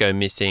 Grapes go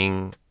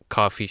missing.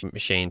 Coffee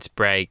machines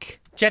break.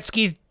 Jet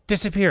skis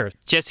disappear.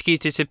 Jet skis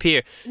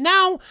disappear.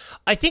 Now,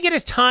 I think it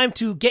is time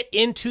to get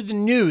into the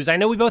news. I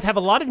know we both have a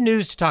lot of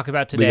news to talk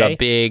about today. We got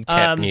big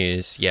tap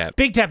news. Yeah.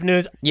 Big tap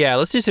news. Yeah,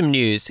 let's do some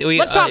news.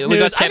 Let's talk we news.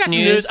 got I tap got some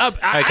news. news.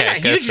 I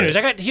got go huge for news. it.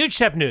 I got huge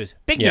tap news.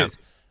 Big Yeah. news.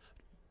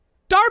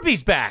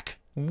 Darby's back.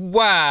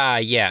 Wow,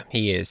 yeah,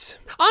 he is.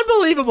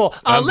 Unbelievable.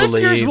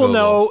 Listeners will Unbelievable.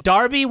 know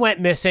Darby went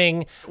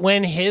missing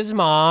when his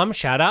mom,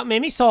 shout out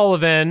Mamie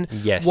Sullivan,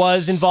 Yes.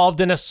 was involved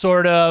in a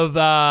sort of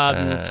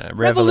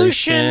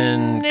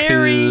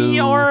revolutionary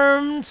coup.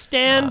 armed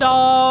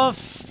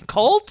standoff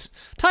cult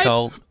type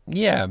Cult.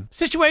 Yeah.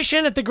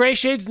 situation at the Gray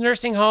Shades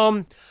nursing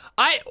home.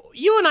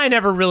 You and I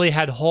never really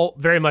had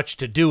very much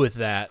to do with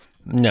that.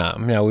 No,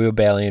 we were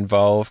barely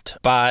involved.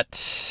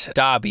 But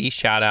Darby,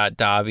 shout out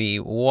Darby,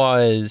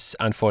 was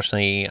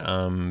unfortunately,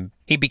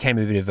 he became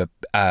a bit of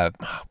a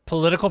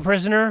Political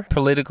prisoner?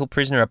 political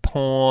prisoner, a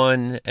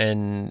pawn,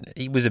 and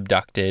he was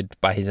abducted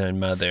by his own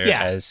mother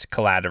Yeah. as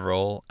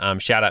collateral.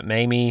 Shout out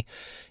Mamie,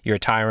 you're a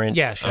tyrant.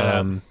 Yeah, shout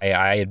out.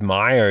 I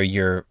admire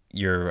your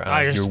your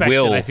respect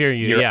will, it. I fear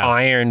you, your yeah.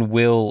 iron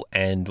will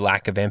and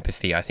lack of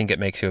empathy. I think it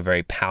makes you a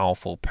very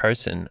powerful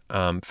person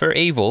for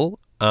evil,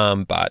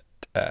 but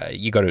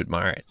you got to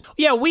admire it.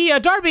 Yeah,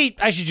 Darby,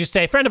 I should just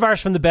say, friend of ours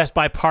from the Best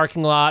Buy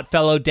parking lot,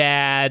 fellow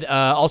dad,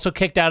 also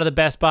kicked out of the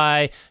Best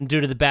Buy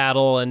due to the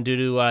battle and due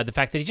to the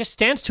fact that he just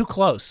stands too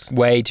close.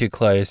 Way too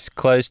close.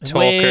 Close talker,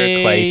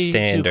 Way close too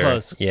stander.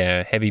 close.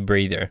 Yeah, heavy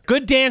breather.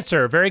 Good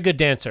dancer, very good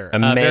dancer.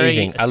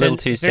 Amazing. A little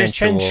too very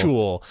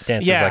sensual.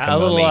 Dances yeah, like a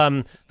little.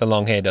 mummy. The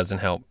long hair doesn't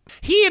help.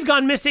 He had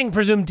gone missing,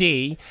 presumed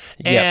D,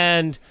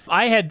 and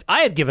I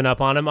had given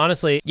up on him.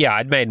 Honestly, Yeah,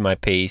 I'd made my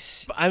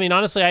peace. I mean,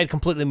 honestly, I had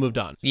completely moved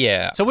on.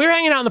 Yeah. So we were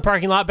hanging out in the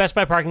parking lot, Best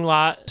Buy parking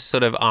lot.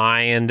 Sort of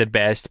eyeing the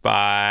Best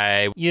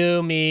Buy.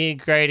 You, me,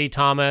 Grady,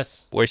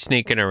 Thomas. We're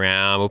sneaking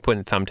around. We're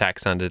putting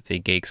thumbtacks under the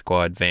Geek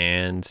Squad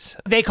vans.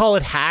 They call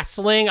it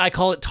hassling. I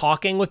call it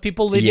talking with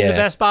people leaving Yeah. the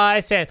Best Buy,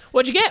 saying,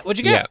 "What'd you get? What'd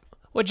you get? Yeah.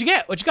 What'd you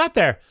get? What you got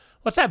there?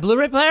 What's that,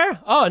 Blu-ray player?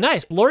 Oh,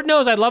 nice. Lord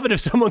knows I'd love it if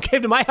someone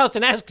came to my house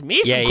and asked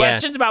me some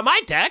questions about my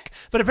tech.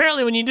 But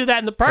apparently when you do that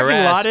in the parking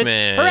lot, it's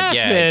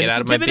harassment. Yeah, get out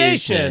it's of my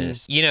intimidation.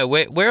 business. You know,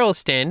 we're all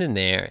standing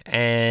there,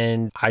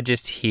 and I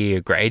just hear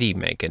Grady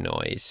make a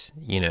noise.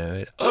 You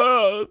know,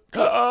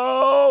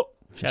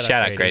 shout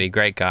out Grady,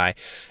 great guy.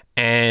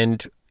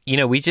 And you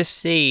know, we just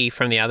see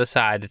from the other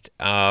side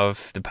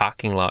of the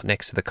parking lot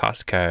next to the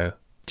Costco,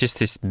 just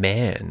this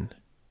man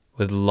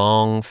with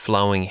long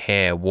flowing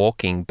hair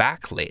walking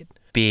backlit.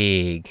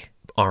 Big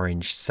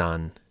orange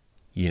sun,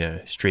 you know,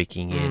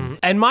 streaking in.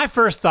 And my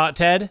first thought,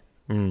 Ted,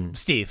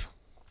 Steve.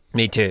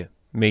 Me too.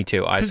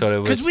 I thought it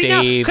was 'cause we know-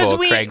 Steve 'cause or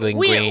we- Craig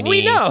Linguini.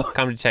 we know.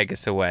 Come to take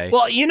us away.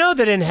 Well, you know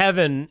that in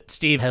heaven,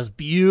 Steve has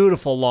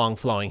beautiful long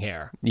flowing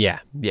hair. Yeah,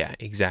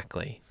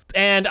 exactly.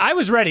 And I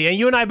was ready, and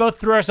you and I both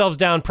threw ourselves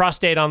down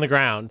prostrate on the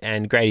ground.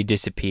 And Grady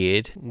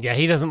disappeared. Yeah,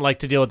 he doesn't like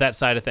to deal with that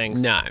side of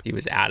things. No, he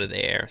was out of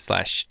there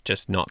 /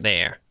 just not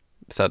there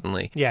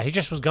suddenly. Yeah, he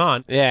just was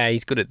gone. Yeah,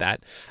 he's good at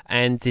that.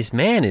 And this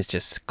man is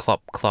just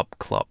clop, clop,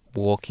 clop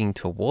walking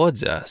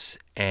towards us.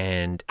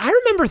 And I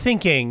remember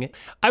thinking,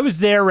 I was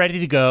there ready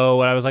to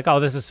go, and I was like, oh,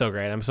 this is so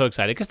great. I'm so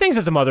excited. Because things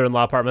at the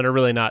mother-in-law apartment are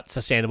really not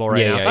sustainable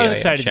right now. So I was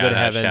excited to go to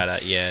heaven. Shout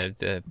out,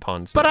 the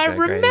ponds. But I not that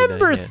great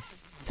remember either, yeah.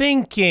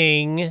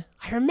 thinking,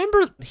 I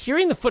remember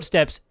hearing the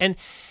footsteps and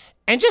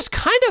just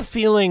kind of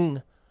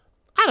feeling,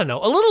 I don't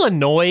know, a little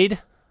annoyed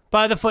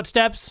by the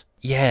footsteps.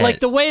 Yeah. Like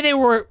the way they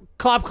were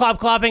clop, clop,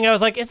 clopping, I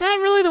was like, is that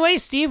really the way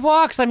Steve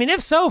walks? I mean, if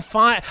so,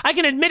 fine. I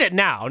can admit it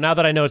now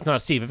that I know it's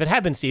not Steve. If it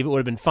had been Steve, it would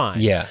have been fine.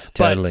 Yeah,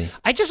 totally.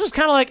 But I just was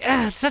kind of like,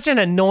 it's such an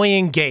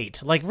annoying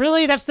gait. Like,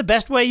 really? That's the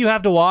best way you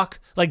have to walk?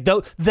 Like,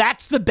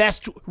 that's the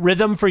best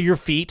rhythm for your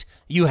feet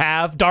you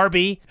have,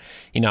 Darby?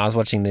 You know, I was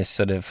watching this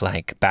sort of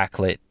like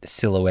backlit,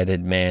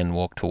 silhouetted man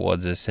walk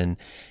towards us, and,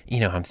 you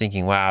know, I'm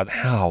thinking,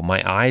 wow,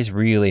 my eyes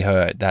really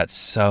hurt. That's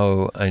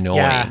so annoying.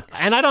 Yeah,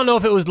 and I don't know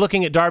if it was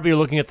looking at Darby or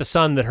looking at the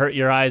sun that hurt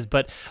your eyes,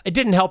 but it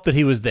didn't help that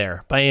he was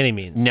there by any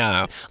means.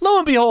 No. Lo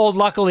and behold,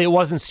 luckily it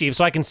wasn't Steve,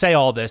 so I can say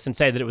all this and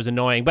say that it was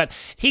annoying, but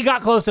he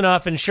got close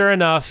enough, and sure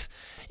enough,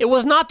 it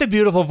was not the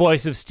beautiful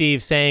voice of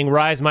Steve saying,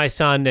 "Rise, my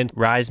son, and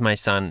rise, my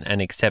son, and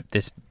accept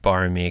this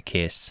Boromir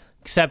kiss.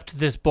 accept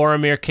this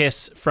Boromir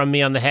kiss from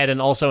me on the head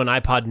and also an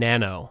iPod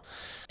Nano,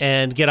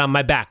 and get on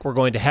my back. We're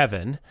going to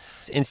heaven."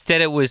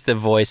 Instead, it was the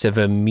voice of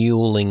a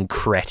mewling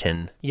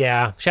cretin.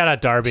 Yeah, shout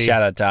out Darby.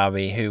 Shout out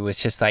Darby, who was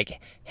just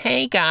like,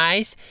 "Hey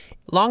guys,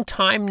 long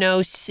time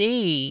no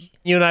see."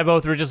 You and I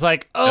both were just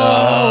like,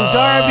 oh,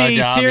 Darby,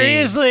 Darby,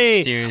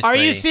 seriously? Are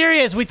you seriously.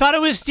 serious? We thought it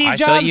was Steve I thought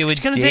Jobs you going would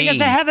to take us D.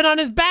 to heaven on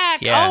his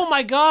back. Yeah. Oh,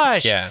 my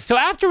gosh. Yeah. So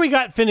after we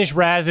got finished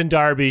razzing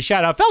Darby,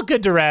 shout out, felt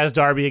good to razz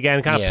Darby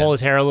again, kind of Yeah. pull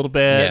his hair a little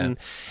bit. Yeah. And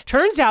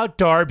turns out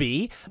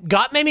Darby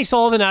got Mamie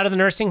Sullivan out of the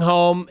nursing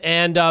home,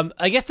 and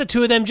I guess the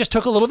two of them just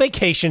took a little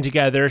vacation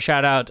together.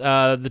 Shout out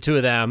the two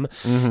of them.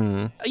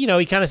 Mm-hmm. You know,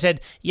 he kind of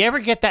said, you ever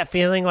get that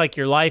feeling like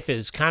your life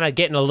is kind of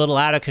getting a little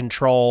out of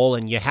control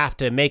and you have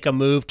to make a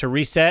move to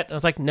reset? I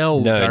was like,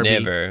 no, Darby.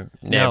 never.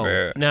 No,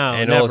 And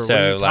never. What are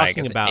also, you like,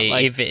 talking about?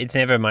 Like- if it's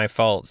never my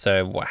fault,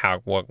 so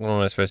what am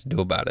I supposed to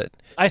do about it?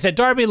 I said,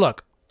 Darby,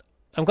 look,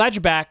 I'm glad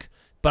you're back,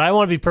 but I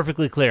want to be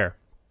perfectly clear.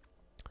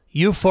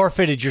 You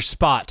forfeited your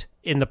spot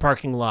in the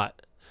parking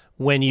lot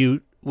when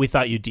we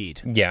thought you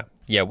deed.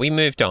 Yeah, we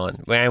moved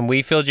on, and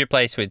we filled your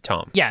place with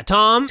Tom. Yeah,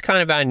 Tom. It's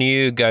kind of our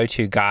new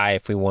go-to guy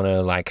if we want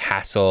to, like,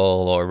 hassle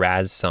or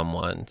razz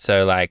someone.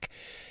 So, like,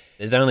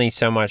 there's only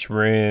so much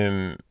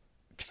room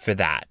for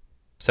that.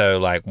 So,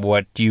 like,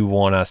 what do you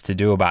want us to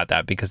do about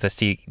that? Because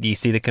do you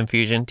see the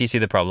confusion? Do you see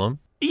the problem?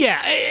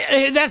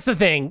 Yeah, that's the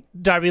thing,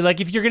 Darby. Like,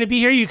 if you're going to be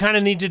here, you kind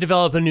of need to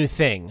develop a new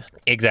thing.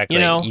 Exactly.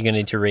 You know? You're going to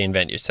need to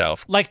reinvent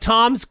yourself. Like,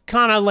 Tom's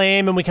kind of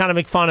lame, and we kind of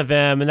make fun of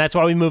him, and that's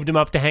why we moved him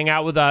up to hang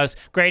out with us.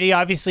 Grady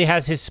obviously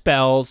has his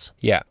spells.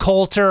 Yeah.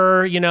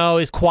 Coulter,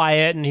 is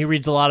quiet, and he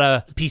reads a lot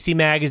of PC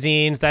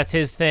magazines. That's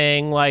his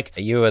thing. Like,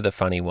 You are the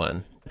funny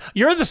one.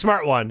 You're the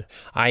smart one.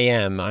 I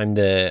am. I'm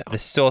the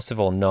source of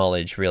all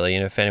knowledge, really.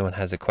 And if anyone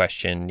has a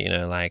question,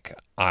 like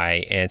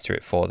I answer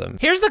it for them.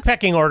 Here's the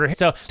pecking order.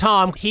 So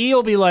Tom,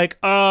 he'll be like,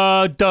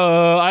 I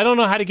don't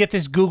know how to get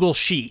this Google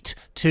Sheet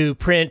to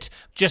print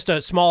just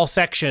a small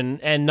section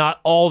and not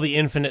all the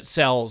infinite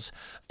cells.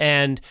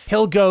 And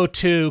he'll go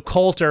to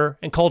Coulter,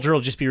 and Coulter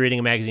will just be reading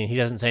a magazine. He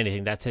doesn't say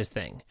anything. That's his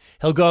thing.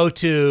 He'll go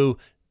to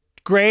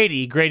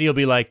Grady. Grady will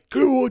be like,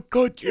 "Good,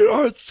 got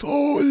your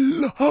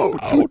soul. How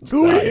to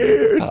do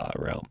it?"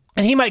 Realm.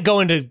 And he might go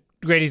into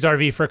Grady's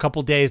RV for a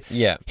couple days.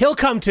 Yeah. He'll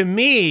come to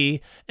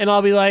me, and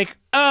I'll be like,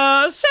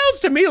 sounds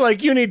to me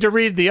like you need to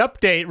read the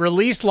update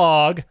release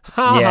log.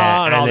 Ha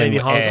ha. And I'll maybe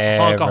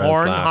honk a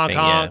horn, laughing,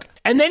 honk.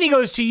 And then he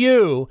goes to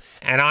you.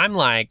 And I'm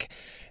like,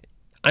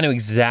 I know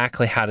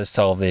exactly how to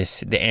solve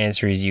this. The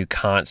answer is you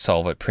can't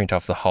solve it. Print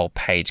off the whole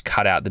page,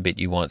 cut out the bit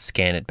you want,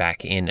 scan it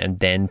back in, and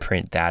then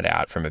print that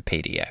out from a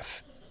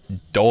PDF.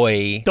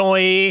 Doy.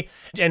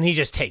 And he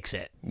just takes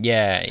it.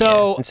 Yeah.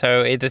 So, And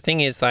so the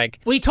thing is, like,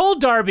 we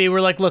told Darby, we're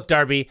like, look,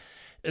 Darby,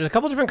 there's a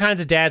couple different kinds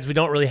of dads we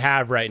don't really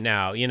have right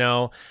now,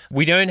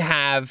 we don't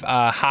have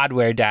a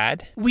hardware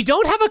dad. We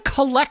don't have a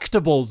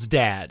collectibles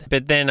dad.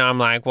 But then I'm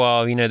like,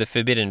 well, the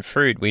forbidden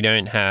fruit, we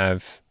don't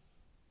have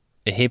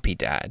a hippie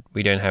dad.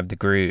 We don't have the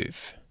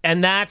groove.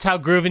 And that's how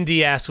Grooven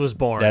DS was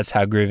born. That's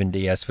how Grooven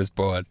DS was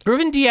born.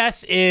 Grooven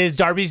DS is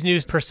Darby's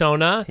new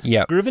persona.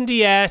 Yep. Grooven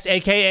DS,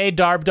 a.k.a.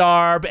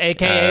 Darb,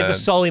 a.k.a. the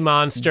Sully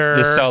Monster.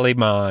 The Sully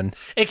Mon.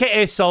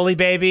 A.k.a. Sully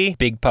Baby.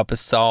 Big Papa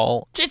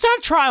Soul. It's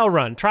our trial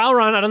run.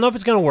 I don't know if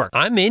it's going to work.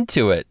 I'm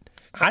into it.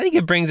 I think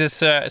it brings a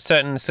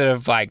certain sort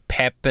of like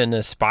pep and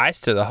a spice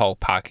to the whole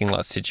parking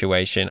lot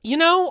situation.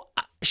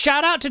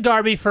 Shout out to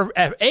Darby for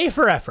A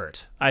for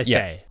effort, I say.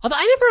 Yeah. Although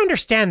I never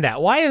understand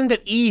that. Why isn't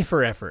it E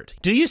for effort?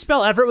 Do you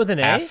spell effort with an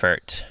A?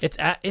 Effort.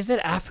 Is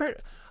it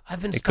effort?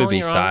 I've been It spelling could be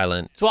it wrong.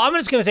 silent. So I'm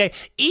just going to say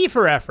E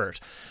for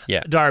effort.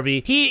 Yeah.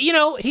 Darby.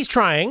 He's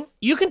trying.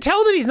 You can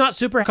tell that he's not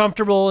super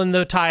comfortable in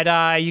the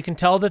tie-dye. You can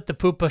tell that the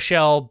pupa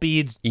shell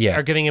beads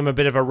are giving him a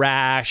bit of a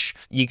rash.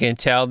 You can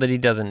tell that he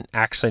doesn't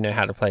actually know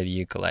how to play the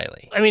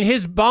ukulele. I mean,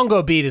 his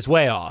bongo beat is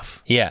way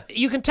off. Yeah.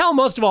 You can tell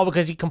most of all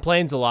because he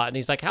complains a lot, and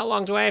he's like, how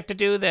long do I have to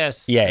do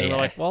this? Yeah, and we're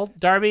like, well,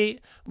 Darby,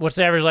 what's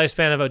the average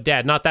lifespan of a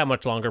dad? Not that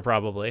much longer,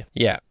 probably.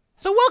 Yeah.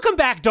 So welcome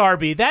back,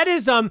 Darby. That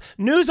is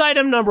news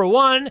item number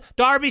 1.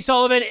 Darby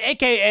Sullivan,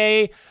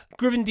 a.k.a.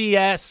 Grooven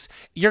DS.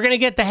 You're going to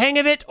get the hang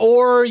of it,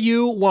 or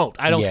you won't.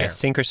 I don't care.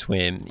 Sink or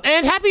swim.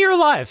 And happy you're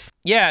alive.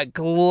 Yeah,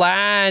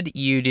 glad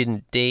you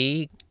didn't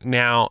D.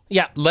 Now,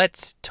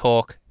 let's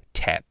talk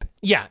TEP.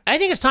 Yeah, I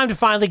think it's time to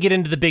finally get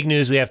into the big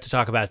news we have to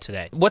talk about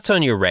today. What's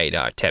on your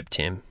radar, TEP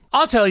Tim?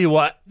 I'll tell you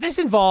what. This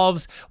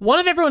involves one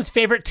of everyone's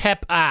favorite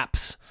TEP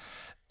apps,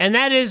 and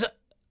that is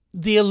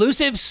the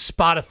elusive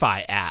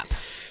Spotify app.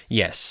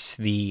 Yes,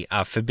 the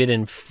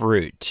forbidden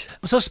fruit.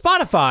 So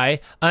Spotify,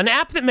 an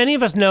app that many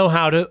of us know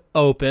how to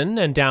open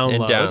and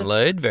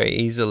download. Very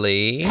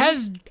easily.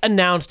 Has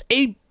announced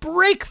a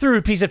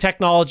breakthrough piece of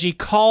technology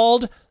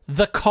called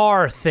the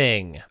car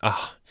thing.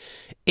 Oh,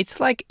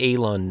 it's like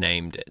Elon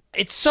named it.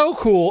 It's so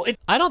cool.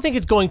 I don't think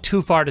it's going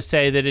too far to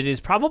say that it is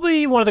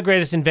probably one of the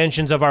greatest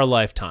inventions of our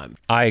lifetime.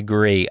 I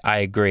agree.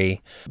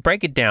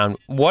 Break it down.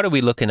 What are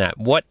we looking at?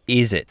 What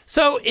is it?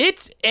 So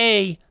it's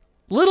a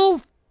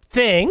little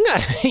thing.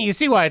 You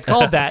see why it's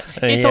called that.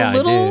 It's a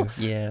little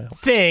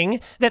thing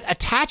that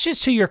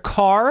attaches to your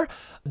car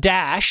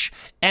dash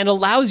and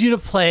allows you to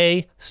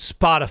play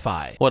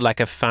Spotify. What, like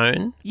a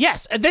phone?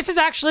 Yes. This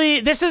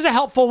is a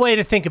helpful way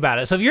to think about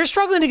it. So if you're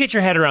struggling to get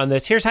your head around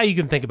this, here's how you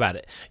can think about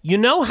it. You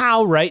know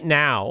how right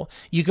now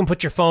you can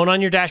put your phone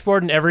on your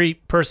dashboard and every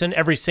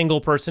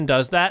single person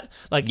does that?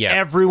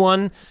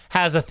 Everyone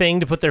has a thing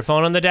to put their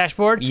phone on the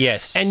dashboard?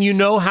 Yes. And you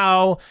know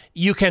how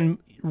you can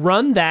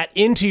run that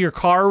into your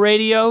car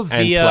radio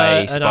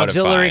via an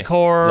auxiliary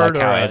cord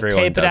or a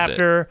tape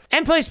adapter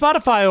and play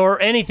Spotify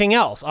or anything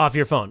else off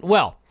your phone.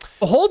 Well,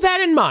 hold that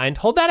in mind.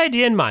 Hold that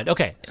idea in mind.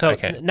 Okay, so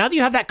now that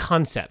you have that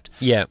concept,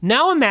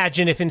 now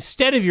imagine if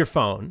instead of your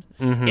phone,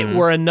 it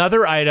were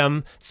another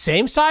item,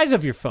 same size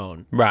of your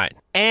phone. Right.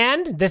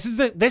 And this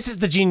is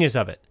the genius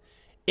of it.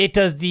 It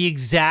does the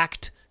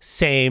exact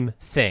same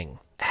thing.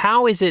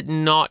 How is it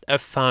not a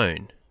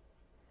phone?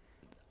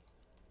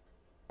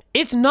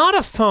 It's not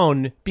a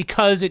phone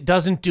because it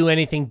doesn't do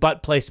anything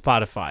but play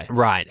Spotify.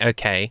 Right,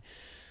 okay.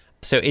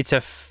 So it's a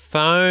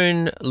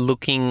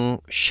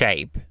phone-looking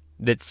shape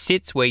that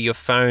sits where your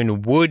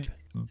phone would,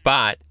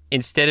 but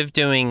instead of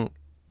doing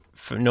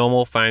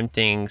normal phone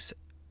things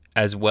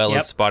as well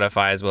as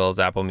Spotify, as well as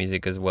Apple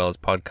Music, as well as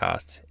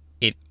podcasts,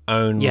 it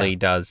only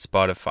does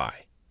Spotify,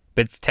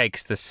 but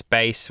takes the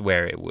space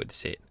where it would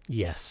sit.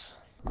 Yes.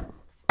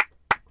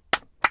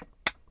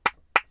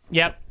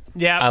 Yep.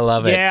 Yeah, I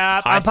love it.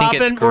 Yeah, I think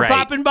it's great. We're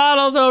popping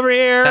bottles over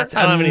here. That's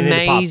I don't have anything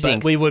to pop, amazing.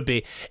 but we would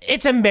be.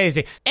 It's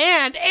amazing,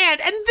 and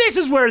this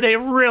is where they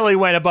really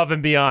went above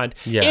and beyond.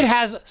 Yeah. It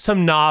has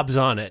some knobs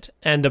on it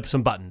and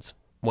some buttons.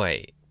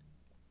 Wait,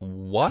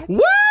 what?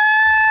 What?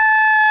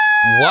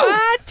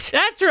 What?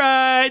 That's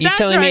right. You're That's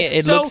telling me right.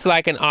 it looks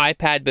like an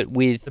iPad, but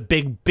with... a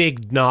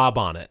big knob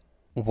on it.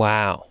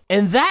 Wow.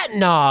 And that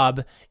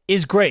knob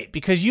is great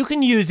because you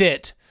can use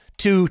it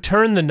to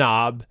turn the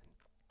knob,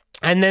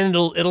 and then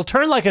it'll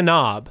turn like a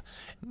knob,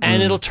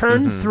 and it'll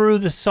turn through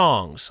the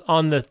songs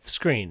on the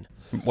screen.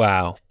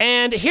 Wow.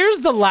 And here's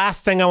the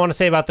last thing I want to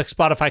say about the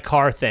Spotify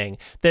car thing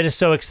that is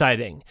so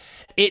exciting.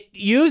 It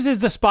uses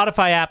the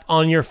Spotify app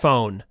on your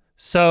phone.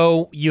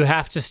 So you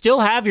have to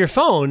still have your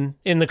phone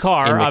in the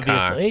car,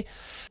 obviously.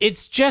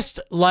 It's just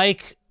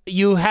like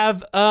you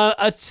have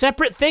a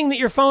separate thing that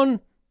your phone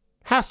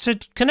has to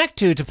connect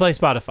to play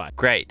Spotify.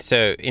 Great.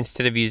 So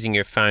instead of using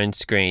your phone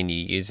screen,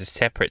 you use a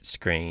separate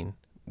screen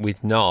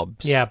with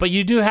knobs. Yeah, but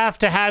you do have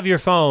to have your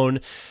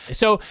phone.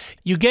 So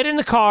you get in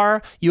the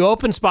car, you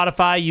open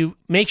Spotify, you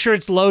make sure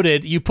it's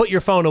loaded, you put your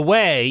phone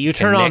away, you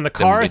turn on the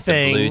car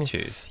thing. The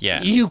Bluetooth,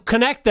 yeah. You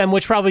connect them,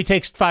 which probably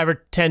takes 5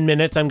 or 10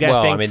 minutes, I'm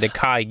guessing. Well, I mean, the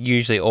car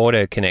usually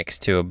auto connects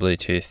to a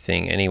Bluetooth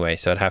thing anyway,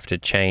 so I'd have to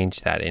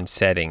change that in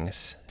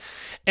settings.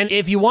 And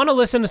if you want to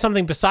listen to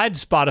something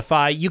besides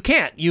Spotify, you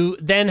can't. You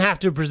then have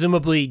to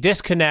presumably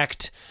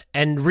disconnect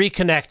and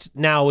reconnect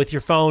now with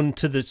your phone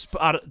to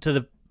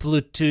the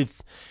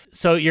Bluetooth.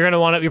 So you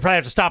probably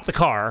have to stop the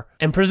car,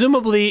 and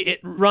presumably it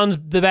runs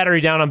the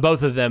battery down on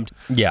both of them.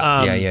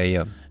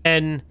 Yeah.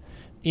 And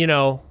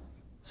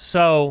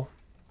so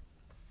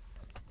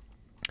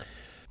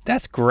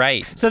that's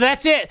great. So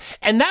that's it.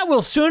 And that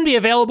will soon be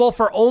available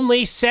for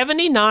only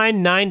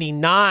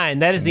 $79.99.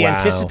 That is the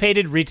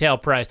anticipated retail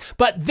price.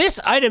 But this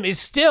item is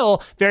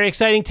still, very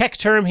exciting tech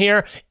term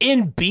here,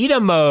 in beta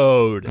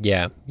mode.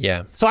 Yeah.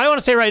 So I want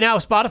to say right now,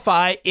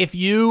 Spotify, if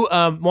you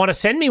want to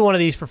send me one of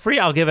these for free,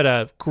 I'll give it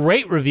a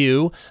great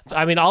review.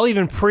 I mean, I'll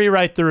even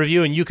pre-write the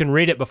review and you can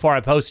read it before I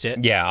post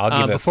it. Yeah, I'll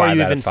give it before 5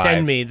 you out even of 5.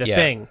 send me the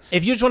thing.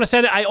 If you just want to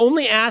send it, I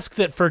only ask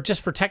that for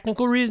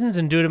technical reasons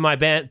and due to my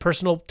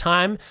personal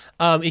time,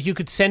 if you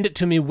could send it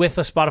to me with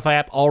a Spotify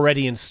app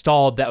already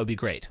installed, that would be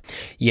great.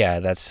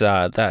 Yeah, that's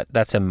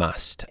a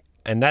must.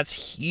 And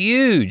that's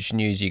huge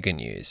news you can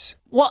use.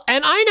 Well,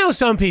 and I know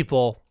some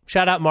people,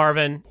 shout out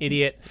Marvin,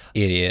 idiot,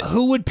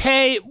 who would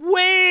pay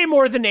way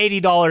more than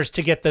 $80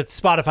 to get the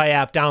Spotify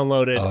app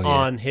downloaded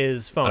on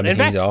his phone. I mean, in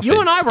fact, you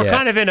and I were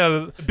kind of in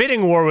a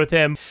bidding war with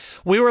him.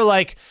 We were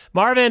like,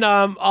 Marvin,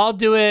 I'll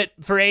do it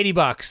for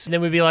 $80. And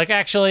then we'd be like,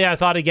 actually, I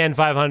thought again,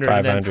 $500.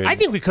 And then I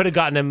think we could have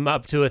gotten him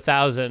up to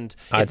 $1,000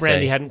 if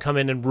Randy hadn't come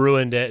in and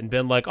ruined it and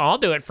been like, I'll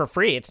do it for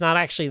free. It's not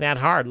actually that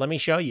hard. Let me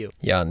show you.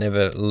 Yeah, I'll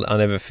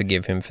never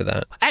forgive him for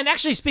that. And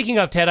actually, speaking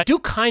of Ted, I do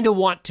kind of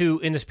want to,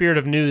 in the spirit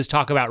of news,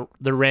 talk about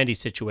the Randy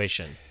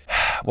situation.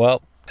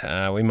 Well,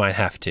 we might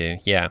have to,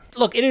 yeah.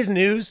 Look, it is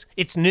news.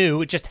 It's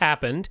new. It just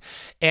happened.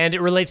 And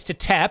it relates to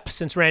TEP,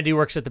 since Randy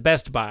works at the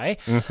Best Buy.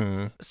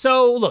 Mm-hmm.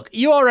 So, look,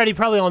 you already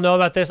probably all know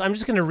about this. I'm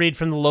just going to read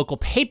from the local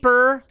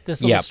paper,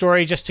 this little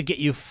story, just to get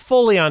you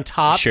fully on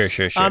top. Sure.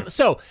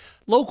 So,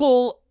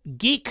 local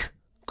geek,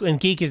 and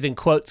geek is in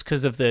quotes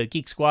because of the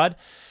Geek Squad,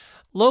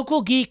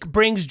 local geek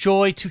brings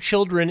joy to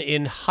children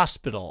in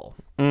hospital.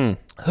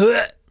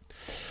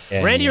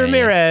 Randy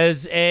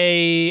Ramirez,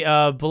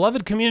 a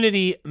beloved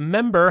community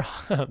member,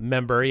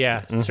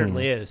 it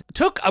certainly is,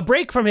 took a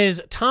break from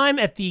his time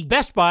at the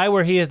Best Buy,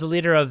 where he is the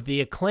leader of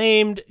the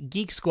acclaimed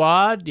Geek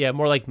Squad,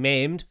 more like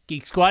maimed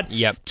Geek Squad,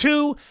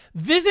 to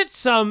visit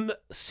some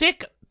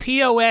sick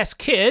POS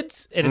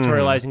kids,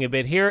 editorializing a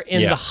bit here,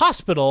 in the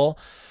hospital.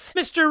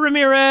 Mr.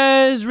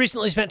 Ramirez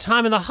recently spent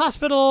time in the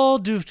hospital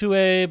due to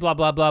a blah,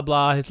 blah, blah,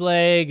 blah. His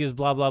leg is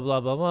blah, blah, blah,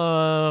 blah,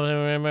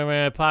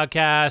 blah,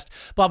 podcast,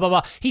 blah, blah,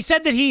 blah. He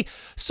said that he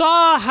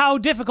saw how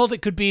difficult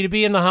it could be to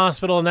be in the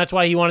hospital, and that's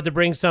why he wanted to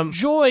bring some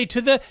joy to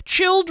the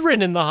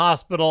children in the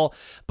hospital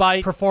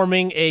by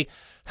performing a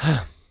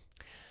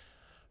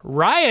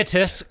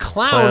riotous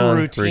clown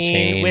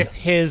routine with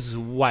his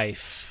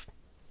wife.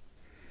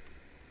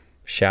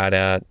 Shout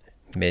out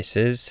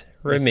Mrs.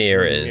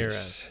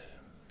 Ramirez.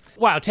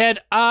 Wow, Ted,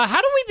 how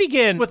do we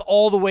begin with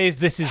all the ways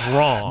this is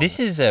wrong?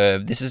 This is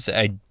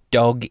a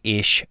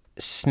dog-ish,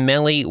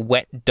 smelly,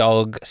 wet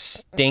dog,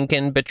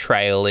 stinking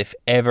betrayal if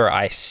ever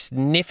I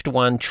sniffed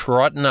one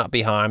trotting up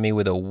behind me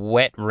with a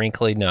wet,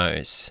 wrinkly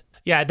nose.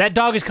 Yeah, that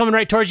dog is coming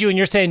right towards you, and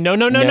you're saying, no.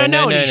 And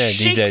he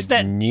shakes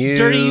that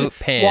dirty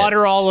pants.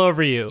 Water all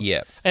over you.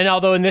 Yep. And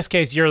although in this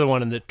case, you're the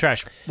one in the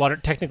trash water,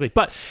 technically.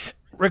 But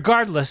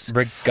regardless.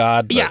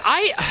 Yeah,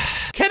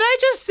 Can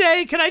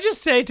I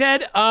just say,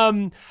 Ted,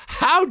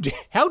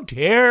 how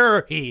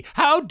dare he?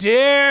 How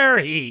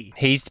dare he?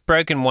 He's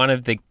broken one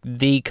of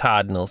the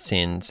cardinal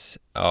sins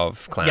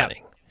of clowning.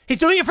 Yeah. He's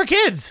doing it for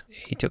kids.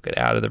 He took it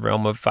out of the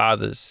realm of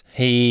fathers.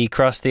 He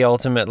crossed the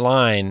ultimate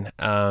line.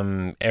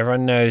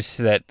 Everyone knows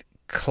that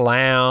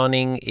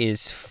clowning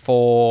is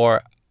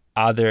for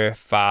other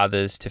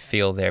fathers to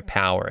feel their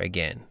power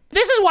again.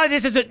 This is why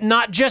this is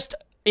not just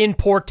in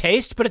poor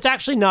taste, but it's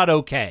actually not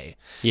okay.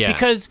 Yeah.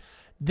 Because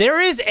there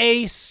is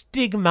a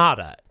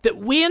stigmata that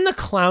we in the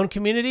clown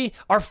community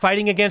are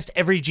fighting against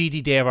every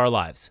GD day of our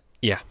lives.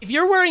 Yeah. If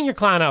you're wearing your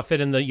clown outfit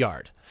in the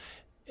yard,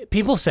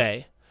 people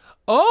say,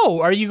 oh,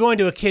 are you going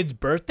to a kid's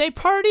birthday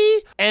party?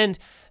 And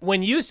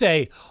when you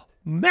say,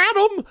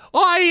 Madam,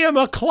 I am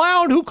a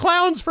clown who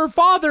clowns for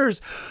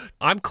fathers.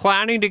 I'm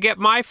clowning to get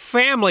my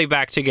family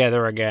back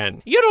together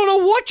again. You don't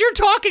know what you're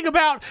talking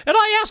about, and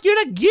I ask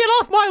you to get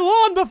off my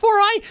lawn before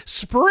I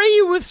spray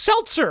you with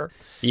seltzer.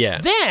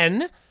 Yeah.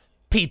 Then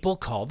people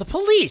call the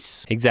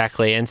police.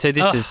 Exactly. And so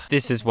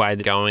this is why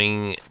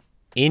going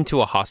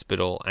into a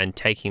hospital and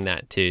taking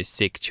that to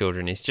sick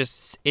children is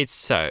just, it's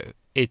so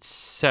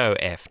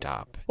effed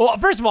up. Well,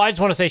 first of all, I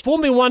just want to say, fool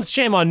me once,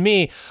 shame on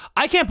me.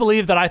 I can't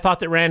believe that I thought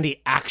that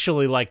Randy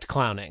actually liked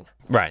clowning.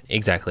 Right,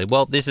 exactly.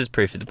 Well, this is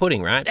proof of the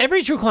pudding, right?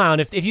 Every true clown,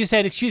 if you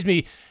said, excuse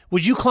me,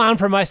 would you clown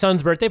for my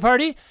son's birthday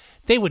party?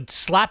 They would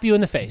slap you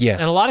in the face. Yeah.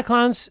 And a lot of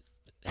clowns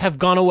have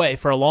gone away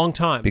for a long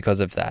time. Because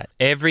of that.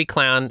 Every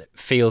clown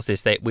feels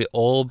this. We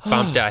all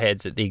bumped our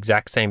heads at the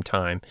exact same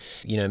time.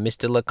 You know,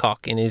 Mr.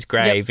 Lecoq in his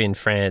grave in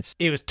France.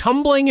 He was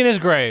tumbling in his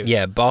grave.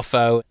 Yeah,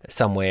 Boffo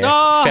somewhere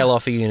fell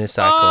off a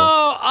unicycle.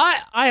 Oh,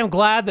 I am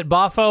glad that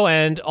Boffo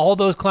and all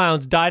those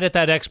clowns died at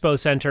that expo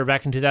center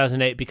back in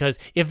 2008, because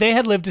if they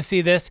had lived to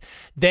see this,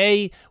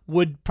 they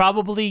would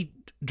probably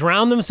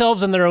drown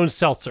themselves in their own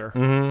seltzer.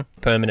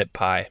 Mm-hmm. Permanent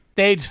pie.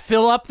 They'd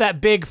fill up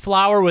that big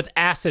flower with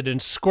acid and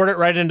squirt it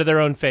right into their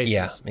own faces.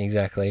 Yeah,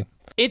 exactly.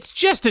 It's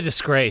just a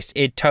disgrace.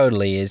 It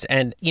totally is.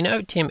 And, you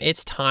know, Tim,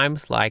 it's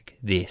times like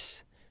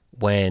this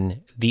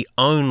when the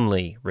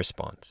only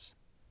response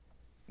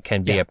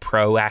can be a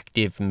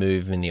proactive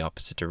move in the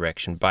opposite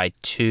direction by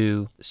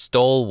two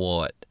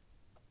stalwart,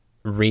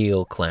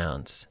 real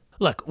clowns.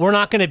 Look, we're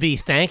not going to be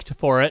thanked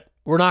for it.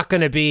 We're not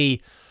going to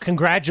be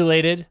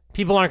congratulated.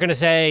 People aren't going to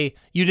say,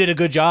 you did a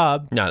good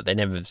job. No, they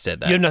never have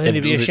said that. You have nothing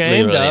to be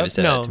ashamed literally of. never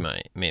said that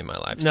to me in my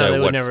life.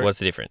 No, So what's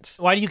the difference?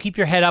 Why do you keep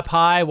your head up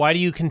high? Why do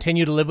you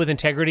continue to live with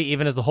integrity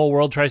even as the whole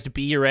world tries to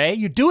be your A?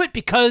 You do it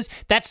because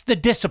that's the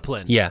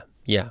discipline. Yeah.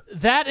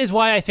 That is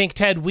why I think,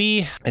 Ted,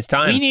 it's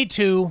time. We need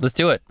to... Let's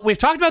do it. We've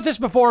talked about this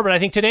before, but I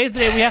think today's the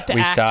day we have to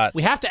act.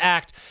 We have to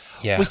act.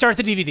 Yeah. We start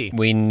the DVD.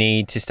 We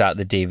need to start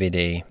the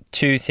DVD.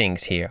 Two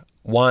things here.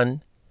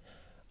 One,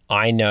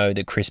 I know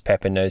that Chris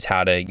Pepper knows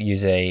how to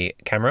use a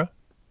camera.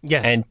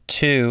 Yes. And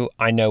two,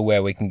 I know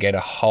where we can get a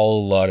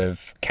whole lot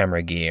of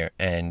camera gear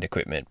and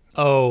equipment.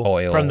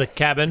 Oil. From the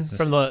cabin,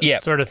 from the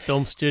sort of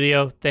film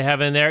studio they have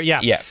in there.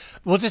 Yeah. Yeah.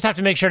 We'll just have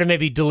to make sure to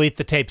maybe delete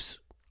the tapes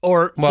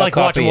or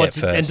watch them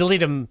once and delete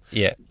them.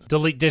 Yeah.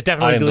 Delete. There's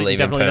definitely I don't believe in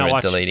definitely not permanent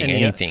watch deleting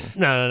anything.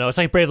 No. It's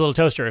like Brave Little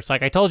Toaster. It's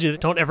like I told you,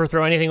 don't ever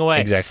throw anything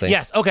away. Exactly.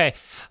 Yes. Okay.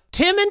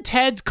 Tim and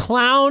Ted's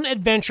Clown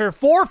Adventure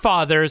for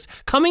Fathers,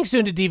 coming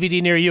soon to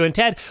DVD near you. And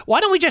Ted,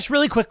 why don't we just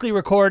really quickly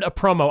record a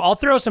promo? I'll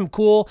throw some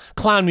cool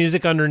clown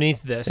music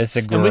underneath this. It's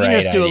a great and we can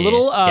just do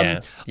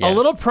idea. a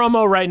little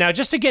promo right now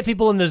just to get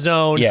people in the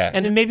zone. Yeah.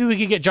 And then maybe we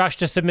could get Josh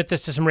to submit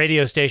this to some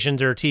radio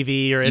stations or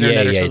TV or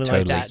internet or something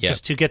like that. Yeah.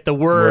 Just to get the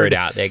word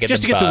out there. Get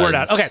the word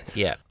out. Okay.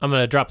 Yeah. I'm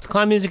going to drop the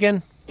clown music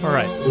in. All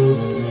right.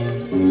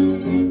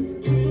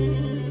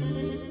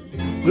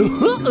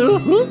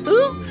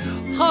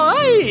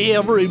 Hi,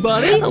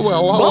 everybody.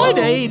 Well, my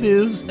name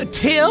is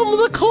Tim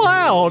the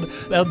Clown,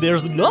 and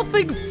there's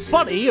nothing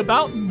funny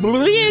about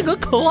being a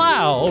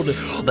clown.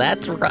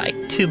 That's right,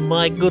 Tim,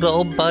 my good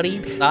old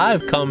buddy.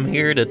 I've come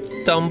here to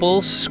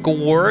tumble,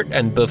 squirt,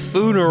 and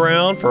buffoon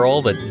around for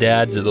all the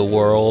dads of the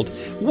world.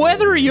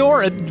 Whether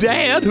you're a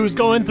dad who's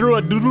going through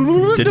a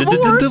divorce,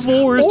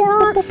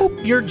 or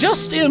you're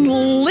just in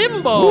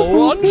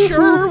limbo,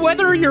 unsure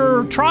whether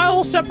your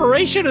trial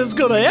separation is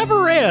going to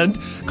ever end,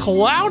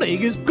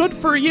 clowning is good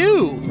for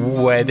you.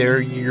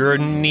 Whether you're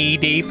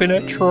knee-deep in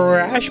a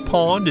trash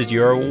pond as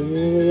your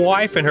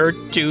wife and her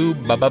two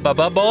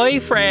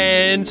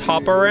boyfriends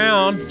hop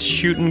around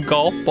shooting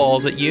golf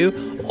balls at you,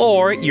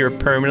 or you're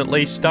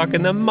permanently stuck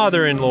in the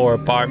mother-in-law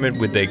apartment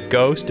with the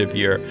ghost of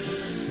your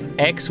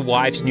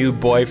ex-wife's new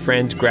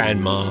boyfriend's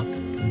grandma,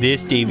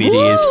 this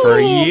DVD is for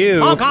you.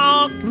 Honk,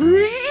 honk.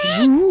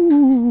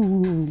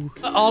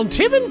 On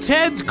Tim and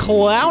Ted's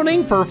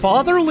Clowning for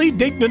Fatherly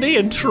Dignity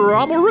and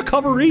Trauma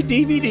Recovery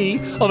DVD,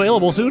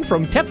 available soon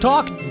from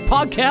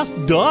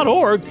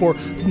TepTalkPodcast.org for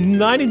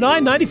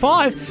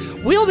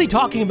 $99.95, we'll be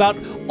talking about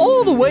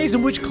all the ways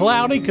in which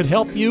clowning could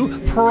help you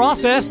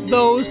process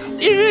those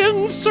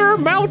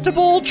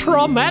insurmountable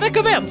traumatic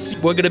events.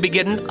 We're going to be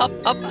getting up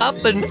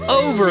and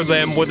over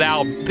them with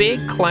our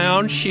big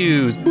clown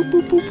shoes. Boop,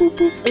 boop, boop, boop,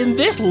 boop. In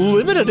this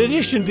limited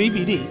edition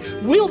DVD,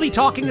 we'll be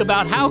talking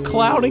about how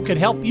clowning could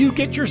help you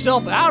get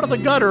yourself out of the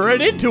gutter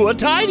and into a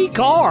tiny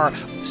car.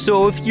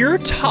 So if you're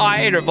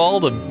tired of all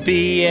the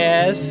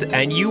BS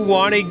and you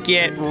want to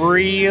get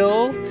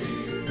real,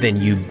 then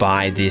you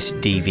buy this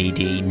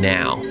DVD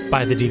now.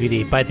 Buy the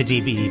DVD, buy the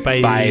DVD,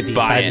 buy the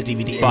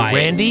DVD. Buy and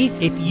Randy,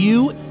 if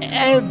you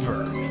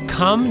ever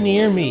come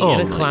near me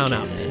in a clown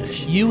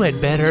outfit, you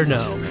had better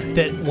know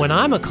that when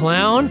I'm a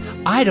clown,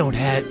 I don't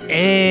have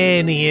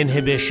any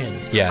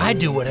inhibitions. Yeah. I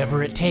do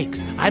whatever it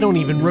takes. I don't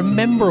even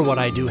remember what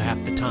I do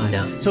half the time.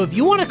 No. So if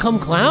you want to come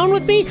clown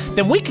with me,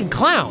 then we can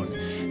clown.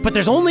 But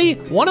there's only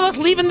one of us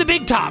leaving the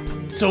big top.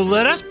 So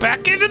let us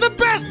back into the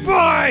Best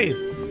Buy!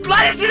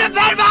 Let us in the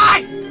Best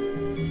Buy!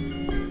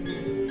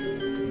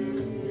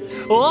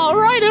 Well, all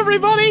right,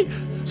 everybody.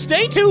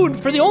 Stay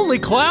tuned for the only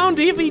clown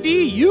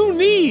DVD you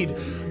need.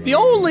 The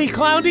only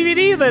clown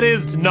DVD that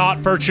is not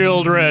for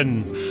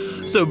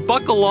children. So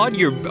buckle on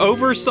your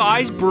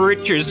oversized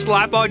britches,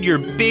 slap on your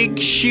big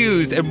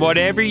shoes, and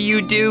whatever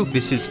you do,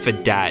 this is for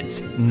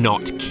dads,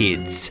 not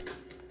kids.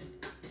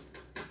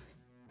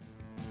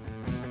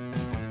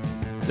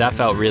 That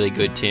felt really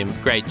good, Tim.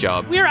 Great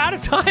job. We're out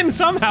of time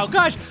somehow.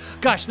 Gosh,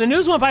 the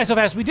news went by so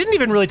fast. We didn't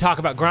even really talk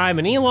about Grime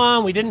and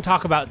Elon. We didn't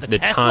talk about the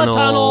Tesla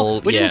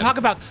tunnel. We didn't talk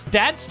about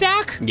Dad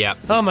Stack. Yep.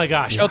 Oh my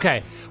gosh. Yeah.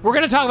 Okay. We're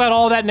going to talk about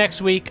all that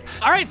next week.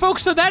 All right,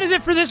 folks, so that is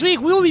it for this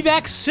week. We'll be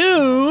back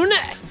soon.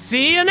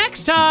 See you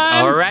next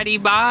time.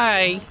 Alrighty,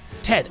 bye.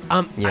 Ted,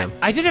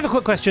 I did have a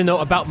quick question, though,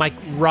 about my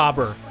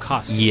robber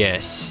costume.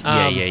 Yes.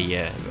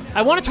 Yeah.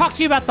 I want to talk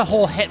to you about the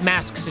whole head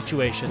mask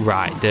situation.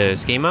 Right, the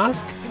ski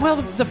mask? Well,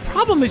 the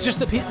problem is just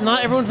that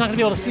not everyone's not going to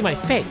be able to see my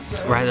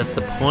face. Right, that's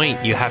the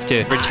point. You have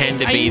to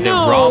pretend to be I the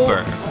know.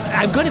 robber.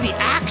 I'm going to be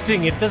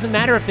acting. It doesn't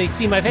matter if they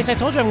see my face. I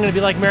told you I'm going to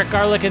be like Merrick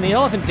Garlick and the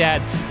Elephant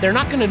Dad. They're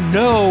not going to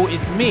know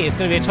it's me. It's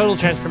going to be a total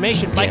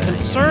transformation. My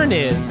concern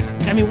is,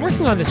 I mean,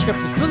 working on this script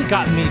has really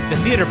gotten me the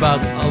theater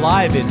bug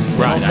alive in.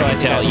 Right, also, I can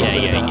tell.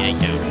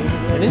 Yeah.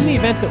 And in the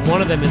event that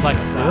one of them is like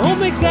a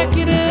film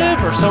executive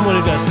or someone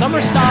who does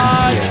summer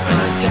stage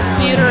or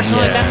theater or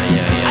something like that,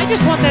 I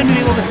just want them to be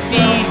able to see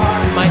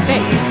my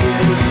face.